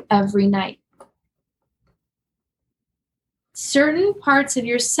watch their show every night. Certain parts of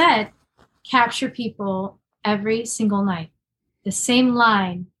your set capture people every single night. The same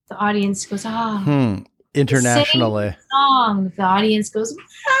line, the audience goes, internationally. The same song, the audience goes,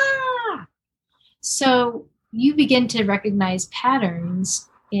 ah. So you begin to recognize patterns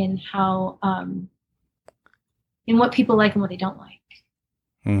in how in what people like and what they don't like.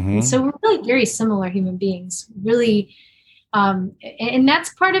 Mm-hmm. And so we're really very similar human beings, really. And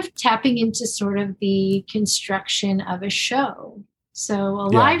that's part of tapping into sort of the construction of a show. So a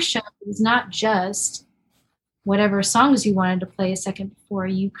live show is not just whatever songs you wanted to play a second before.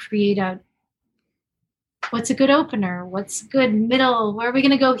 You create what's a good opener, what's good middle, where are we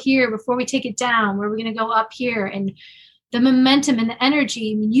going to go here before we take it down, where are we going to go up here, and the momentum and the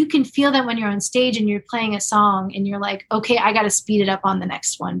energy. I mean, you can feel that when you're on stage and you're playing a song and you're like, okay, I got to speed it up on the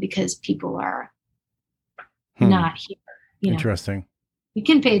next one because people are not here. Interesting. You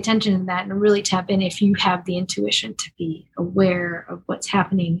can pay attention to that and really tap in if you have the intuition to be aware of what's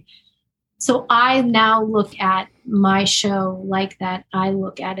happening. So I now look at my show like that. I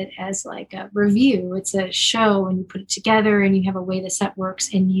look at it as like a review. It's a show and you put it together and you have a way the set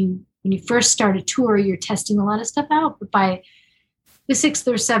works. And when you first start a tour, you're testing a lot of stuff out. But by the 6th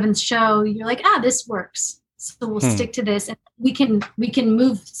or 7th show, you're like, this works. So we'll stick to this. And we can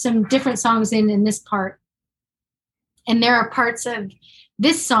move some different songs in this part. And there are parts of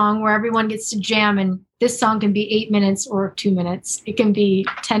this song where everyone gets to jam, and this song can be 8 minutes or 2 minutes. It can be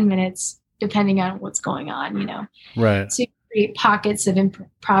 10 minutes, depending on what's going on, Right. So you create pockets of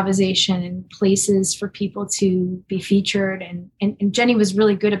improvisation and places for people to be featured. And Jenny was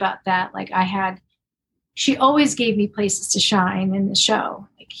really good about that. Like she always gave me places to shine in the show.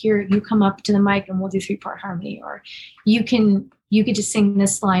 Like, here, you come up to the mic and we'll do 3-part harmony, or you could just sing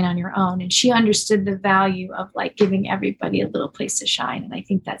this line on your own. And she understood the value of like giving everybody a little place to shine. And I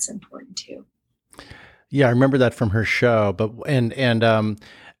think that's important too. Yeah, I remember that from her show. But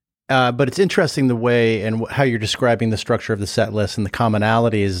it's interesting the way and how you're describing the structure of the set list and the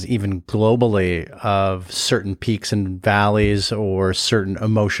commonalities, even globally, of certain peaks and valleys or certain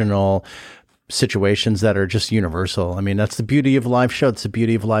emotional situations that are just universal. I mean, that's the beauty of live show. It's the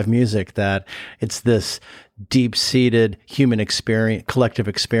beauty of live music, that it's this deep-seated human experience, collective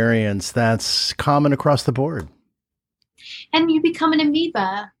experience that's common across the board. And you become an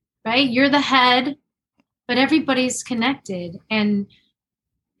amoeba, right? You're the head, but everybody's connected. And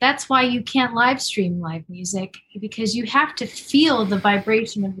that's why you can't live stream live music, because you have to feel the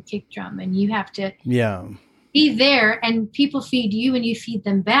vibration of the kick drum, and you have to be there, and people feed you and you feed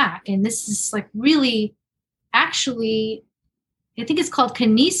them back. And this is like really, actually, I think it's called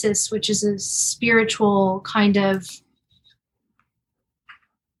kinesis, which is a spiritual kind of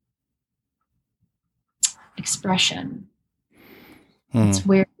expression. It's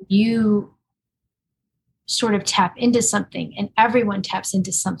where you sort of tap into something and everyone taps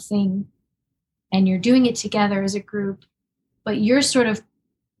into something, and you're doing it together as a group, but you're sort of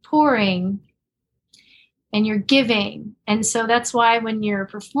pouring and you're giving. And so that's why when you're a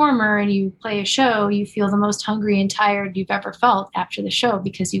performer and you play a show, you feel the most hungry and tired you've ever felt after the show,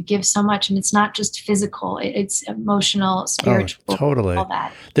 because you give so much. And it's not just physical, it's emotional, spiritual. Oh, totally. All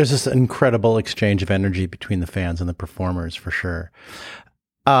that. There's this incredible exchange of energy between the fans and the performers, for sure.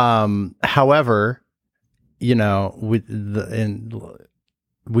 However, we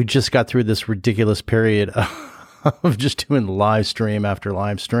just got through this ridiculous period of just doing live stream after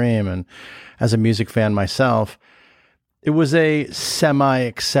live stream. And as a music fan myself, it was a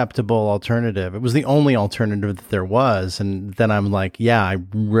semi-acceptable alternative. It was the only alternative that there was. And then I'm like, yeah, I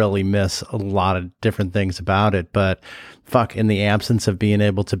really miss a lot of different things about it. But fuck, in the absence of being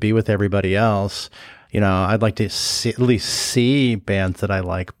able to be with everybody else, I'd like to at least see bands that I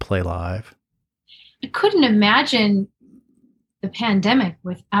like play live. I couldn't imagine the pandemic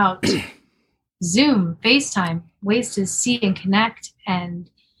without Zoom, FaceTime, ways to see and connect. And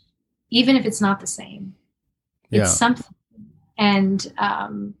even if it's not the same, it's something. And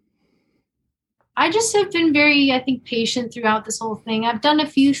I just have been very, I think, patient throughout this whole thing. I've done a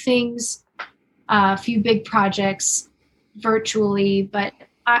few things, a few big projects virtually, but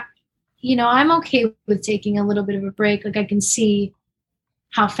I'm okay with taking a little bit of a break. Like, I can see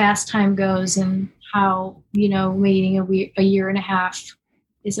how fast time goes and how, waiting a year and a half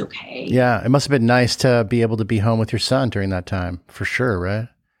is okay. Yeah. It must have been nice to be able to be home with your son during that time, for sure. Right.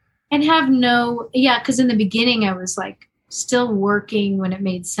 And have because in the beginning I was like still working when it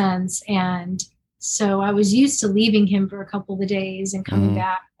made sense. And so I was used to leaving him for a couple of days and coming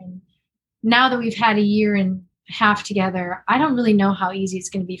back. And now that we've had a year and a half together, I don't really know how easy it's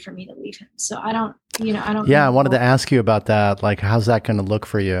going to be for me to leave him. So I don't know. I wanted to ask you about that. Like, how's that going to look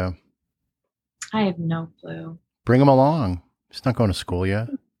for you? I have no clue. Bring him along. He's not going to school yet.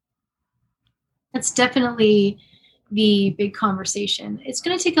 That's definitely the big conversation. It's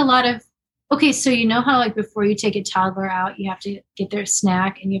going to take a lot of, so how like before you take a toddler out, you have to get their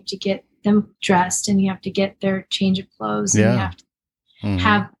snack and you have to get them dressed, and you have to get their change of clothes, and you have to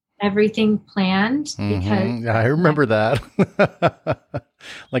have everything planned because I remember that.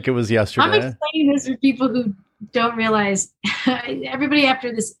 Like it was yesterday. I'm explaining this for people who don't realize. Everybody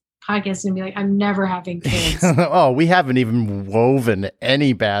after this podcast is gonna be like, I'm never having kids. Oh, we haven't even woven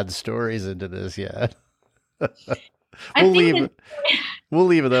any bad stories into this yet. We'll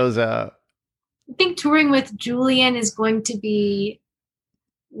leave those out. I think touring with Julian is going to be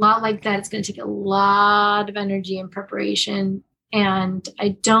a lot like that. It's going to take a lot of energy and preparation. And I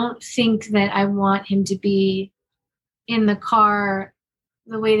don't think that I want him to be in the car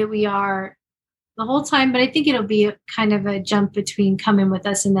the way that we are the whole time. But I think it'll be kind of a jump between coming with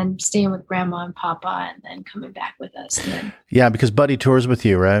us and then staying with grandma and papa and then coming back with us. And then, yeah, because Buddy tours with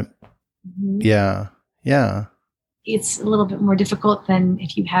you, right? Mm-hmm. Yeah. Yeah. It's a little bit more difficult than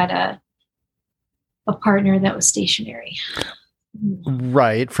if you had a partner that was stationary.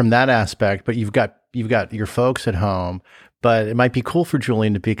 Right. From that aspect, but you've got your folks at home, but it might be cool for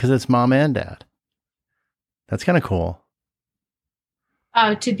Julian to be, because it's mom and dad. That's kind of cool.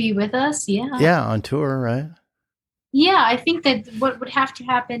 To be with us. Yeah. Yeah. On tour. Right. Yeah. I think that what would have to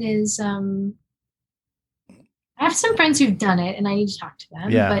happen is, I have some friends who've done it and I need to talk to them.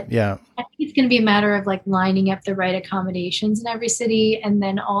 Yeah. But yeah. I think it's going to be a matter of like lining up the right accommodations in every city, and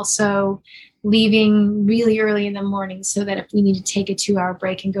then also leaving really early in the morning so that if we need to take a 2-hour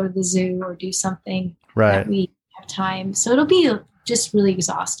break and go to the zoo or do something, right, that we have time. So it'll be just really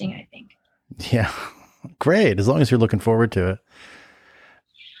exhausting, I think. Yeah. Great. As long as you're looking forward to it.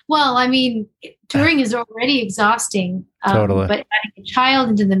 Well, I mean, touring is already exhausting. Totally. But adding a child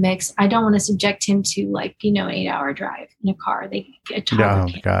into the mix, I don't want to subject him to like, an 8-hour drive in a car. Oh,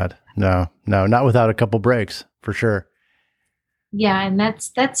 God. No, not without a couple breaks, for sure. Yeah. And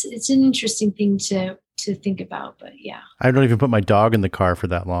it's an interesting thing to think about, but yeah. I don't even put my dog in the car for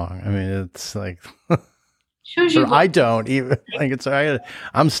that long. I mean, it's like, shows you. I don't even like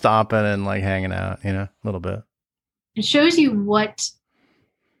I'm stopping and like hanging out, a little bit. It shows you what.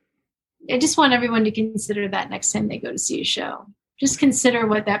 I just want everyone to consider that next time they go to see a show. Just consider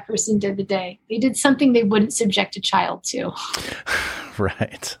what that person did the day. They did something they wouldn't subject a child to.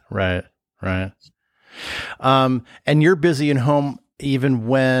 Right. And you're busy at home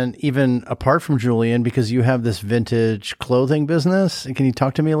even apart from Julian, because you have this vintage clothing business. Can you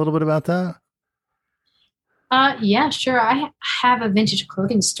talk to me a little bit about that? Yeah, sure. I have a vintage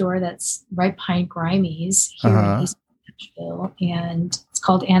clothing store that's right behind Grimey's here in East Nashville, and it's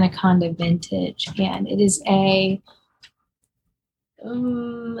called Anaconda Vintage, and it is a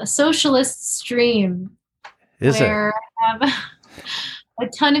socialist stream. Where I have a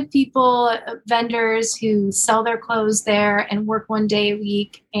ton of people, vendors who sell their clothes there and work one day a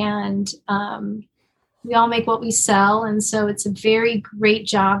week, and we all make what we sell. And so it's a very great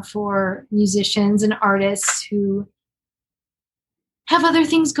job for musicians and artists who have other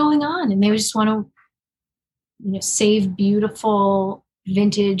things going on, and they just want to save beautiful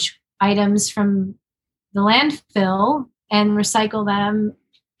vintage items from the landfill and recycle them,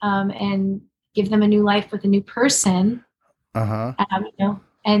 and give them a new life with a new person.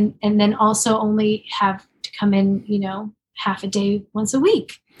 And then also only have to come in, half a day once a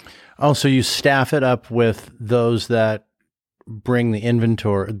week. Oh, so you staff it up with those that bring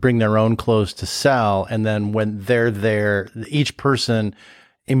their own clothes to sell. And then when they're there, each person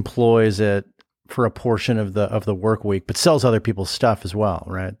employs it for a portion of the work week, but sells other people's stuff as well,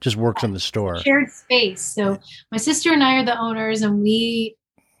 right? Just works in the store. Shared space. So my sister and I are the owners, and we,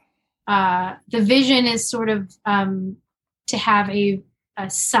 the vision is sort of to have a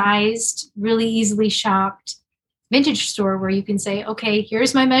sized, really easily shopped vintage store where you can say, okay,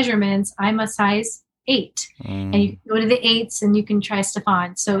 here's my measurements. I'm a size 8. And you can go to the 8s and you can try stuff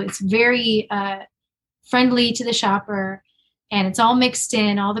on. So it's very friendly to the shopper. And it's all mixed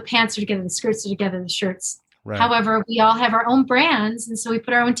in. All the pants are together, the skirts are together, the shirts. Right. However, we all have our own brands. And so we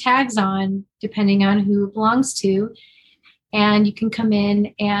put our own tags on, depending on who it belongs to. And you can come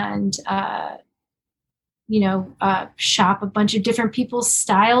in and, shop a bunch of different people's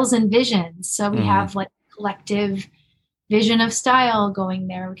styles and visions. So we have like collective vision of style going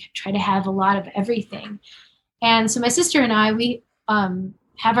there. We try to have a lot of everything. And so my sister and I, we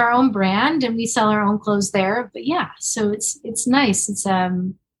have our own brand and we sell our own clothes there. But yeah, so it's nice.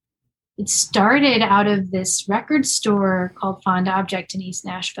 It started out of this record store called Fond Object in East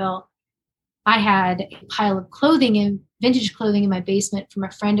Nashville. I had a pile of clothing and vintage clothing in my basement from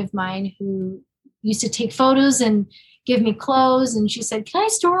a friend of mine who used to take photos and give me clothes. And she said, "Can I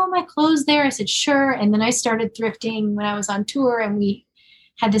store all my clothes there?" I said, "Sure." And then I started thrifting when I was on tour, and we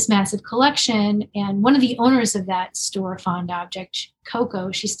had this massive collection. And one of the owners of that store, Fond Object,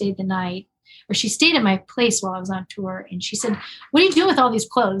 Coco, she stayed at my place while I was on tour. And she said, "What are you doing with all these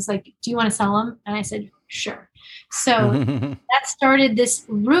clothes? Like, do you want to sell them?" And I said, "Sure." So that started this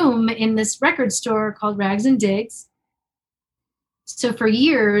room in this record store called Rags and Digs. So for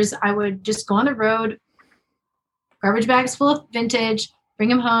years, I would just go on the road, garbage bags full of vintage, bring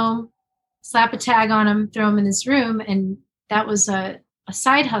them home, slap a tag on them, throw them in this room. And that was a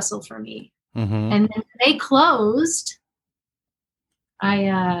side hustle for me. And then they closed.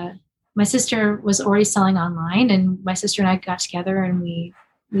 My sister was already selling online, and my sister and I got together and we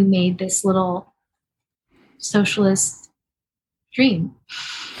made this little socialist dream.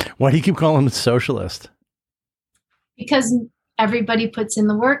 Why do you keep calling it socialist? Because everybody puts in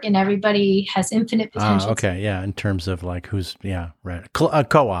the work and everybody has infinite potential. Okay. Yeah. In terms of like right. A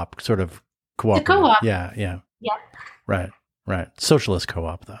co-op sort of co-op. It's a co-op. Yeah. Right. Socialist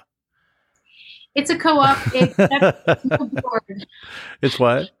co-op though. It's a co-op. Except no board. It's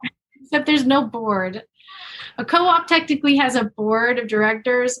what? Except there's no board. A co-op technically has a board of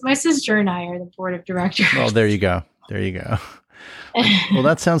directors. My sister and I are the board of directors. Oh, there you go. Well,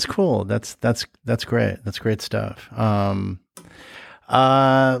 that sounds cool. That's great. That's great stuff.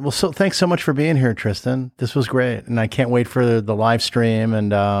 Well, so thanks so much for being here, Tristan. This was great. And I can't wait for the live stream.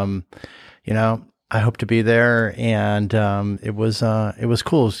 And, I hope to be there. And, it was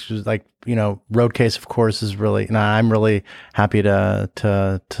cool. It was like, Roadcase, of course, is really, and I'm really happy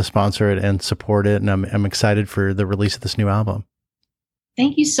to sponsor it and support it. And I'm excited for the release of this new album.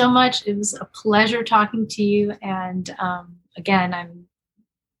 Thank you so much. It was a pleasure talking to you. And, again, I'm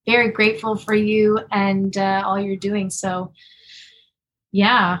very grateful for you and, all you're doing. So,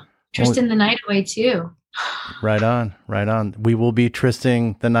 yeah, Tristan the Night Away too. Right on. We will be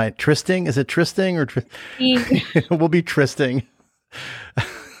Tristing the night. Tristing? Is it Tristing or we'll be Tristing.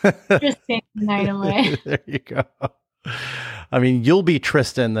 Tristing the Night Away. There you go. I mean, you'll be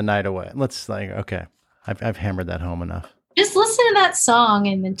Tristan the Night Away. Okay. I've hammered that home enough. Just listen to that song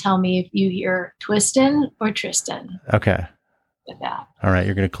and then tell me if you hear Twistin or Tristan. Okay. With that. All right.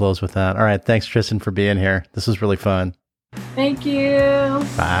 You're going to close with that. All right. Thanks, Tristan, for being here. This was really fun. Thank you.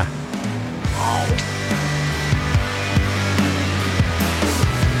 Bye. Bye.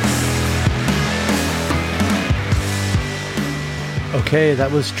 Okay, that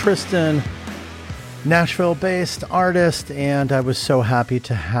was Tristan, Nashville-based artist, and I was so happy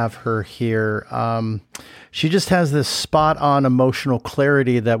to have her here. She just has this spot-on emotional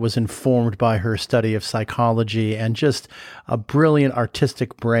clarity that was informed by her study of psychology and just a brilliant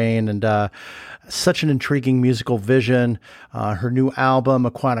artistic brain and such an intriguing musical vision. Her new album,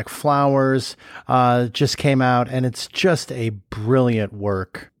 Aquatic Flowers, just came out, and it's just a brilliant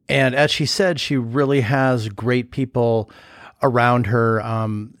work. And as she said, she really has great people around her.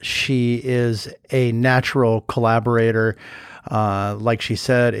 She is a natural collaborator. Like she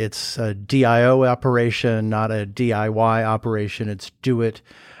said, it's a DIO operation, not a DIY operation. It's do it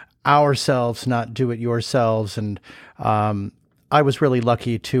ourselves, not do it yourselves. And I was really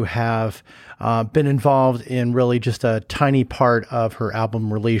lucky to have been involved in really just a tiny part of her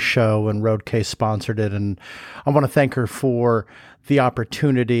album release show, and Roadcase sponsored it. And I want to thank her for the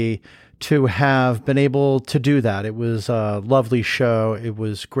opportunity to have been able to do that. It was a lovely show. It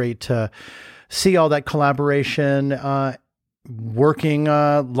was great to see all that collaboration working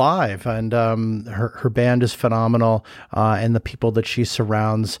live, and her band is phenomenal, and the people that she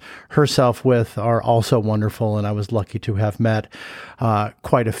surrounds herself with are also wonderful, and I was lucky to have met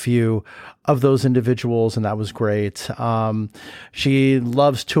quite a few of those individuals, and that was great. She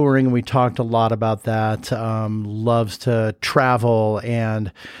loves touring, and we talked a lot about that. Loves to travel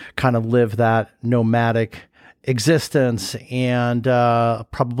and kind of live that nomadic existence, and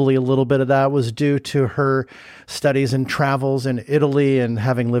probably a little bit of that was due to her studies and travels in Italy and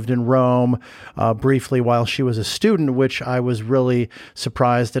having lived in Rome briefly while she was a student, which I was really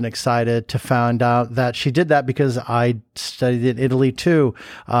surprised and excited to find out that she did that, because I studied in Italy too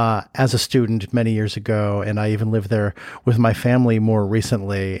as a student many years ago, and I even lived there with my family more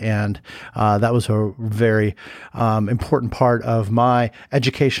recently, and that was a very important part of my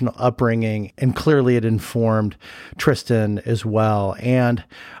educational upbringing, and clearly it informed Tristan as well. And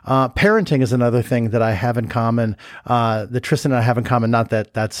parenting is another thing that I have in common, that Tristan and I have in common. Not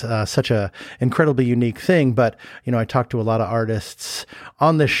that that's such a incredibly unique thing, but I talk to a lot of artists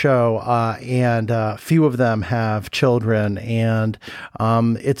on this show, and few of them have children, and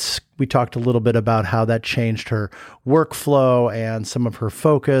it's We talked a little bit about how that changed her workflow and some of her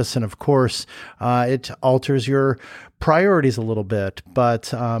focus. And of course, it alters your priorities a little bit,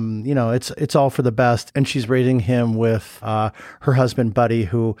 but it's all for the best. And she's raising him with her husband, Buddy,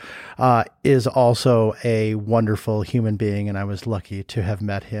 who is also a wonderful human being. And I was lucky to have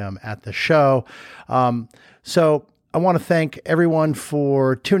met him at the show. So I want to thank everyone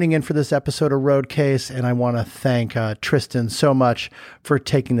for tuning in for this episode of Road Case. And I want to thank Tristan so much for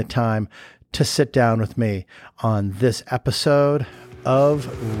taking the time to sit down with me on this episode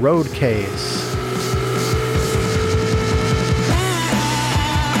of Road Case.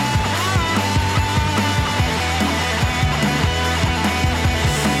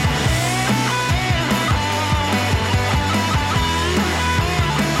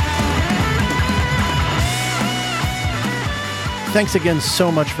 Thanks again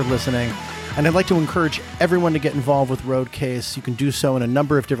so much for listening. And I'd like to encourage everyone to get involved with Road Case. You can do so in a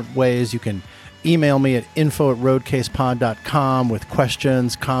number of different ways. You can email me at info@roadcasepod.com with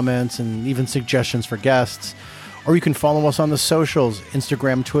questions, comments, and even suggestions for guests. Or you can follow us on the socials,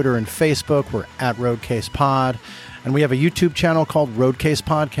 Instagram, Twitter, and Facebook. We're at RoadCasePod. And we have a YouTube channel called Road Case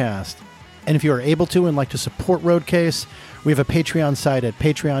Podcast. And if you are able to and like to support Road Case, we have a Patreon site at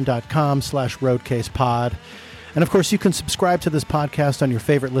patreon.com/RoadCasePod. And of course, you can subscribe to this podcast on your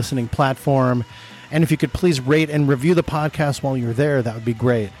favorite listening platform. And if you could please rate and review the podcast while you're there, that would be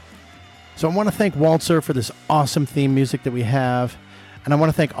great. So I want to thank Walzer for this awesome theme music that we have. And I want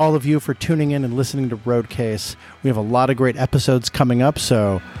to thank all of you for tuning in and listening to Road Case. We have a lot of great episodes coming up,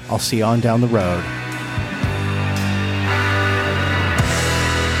 so I'll see you on down the road.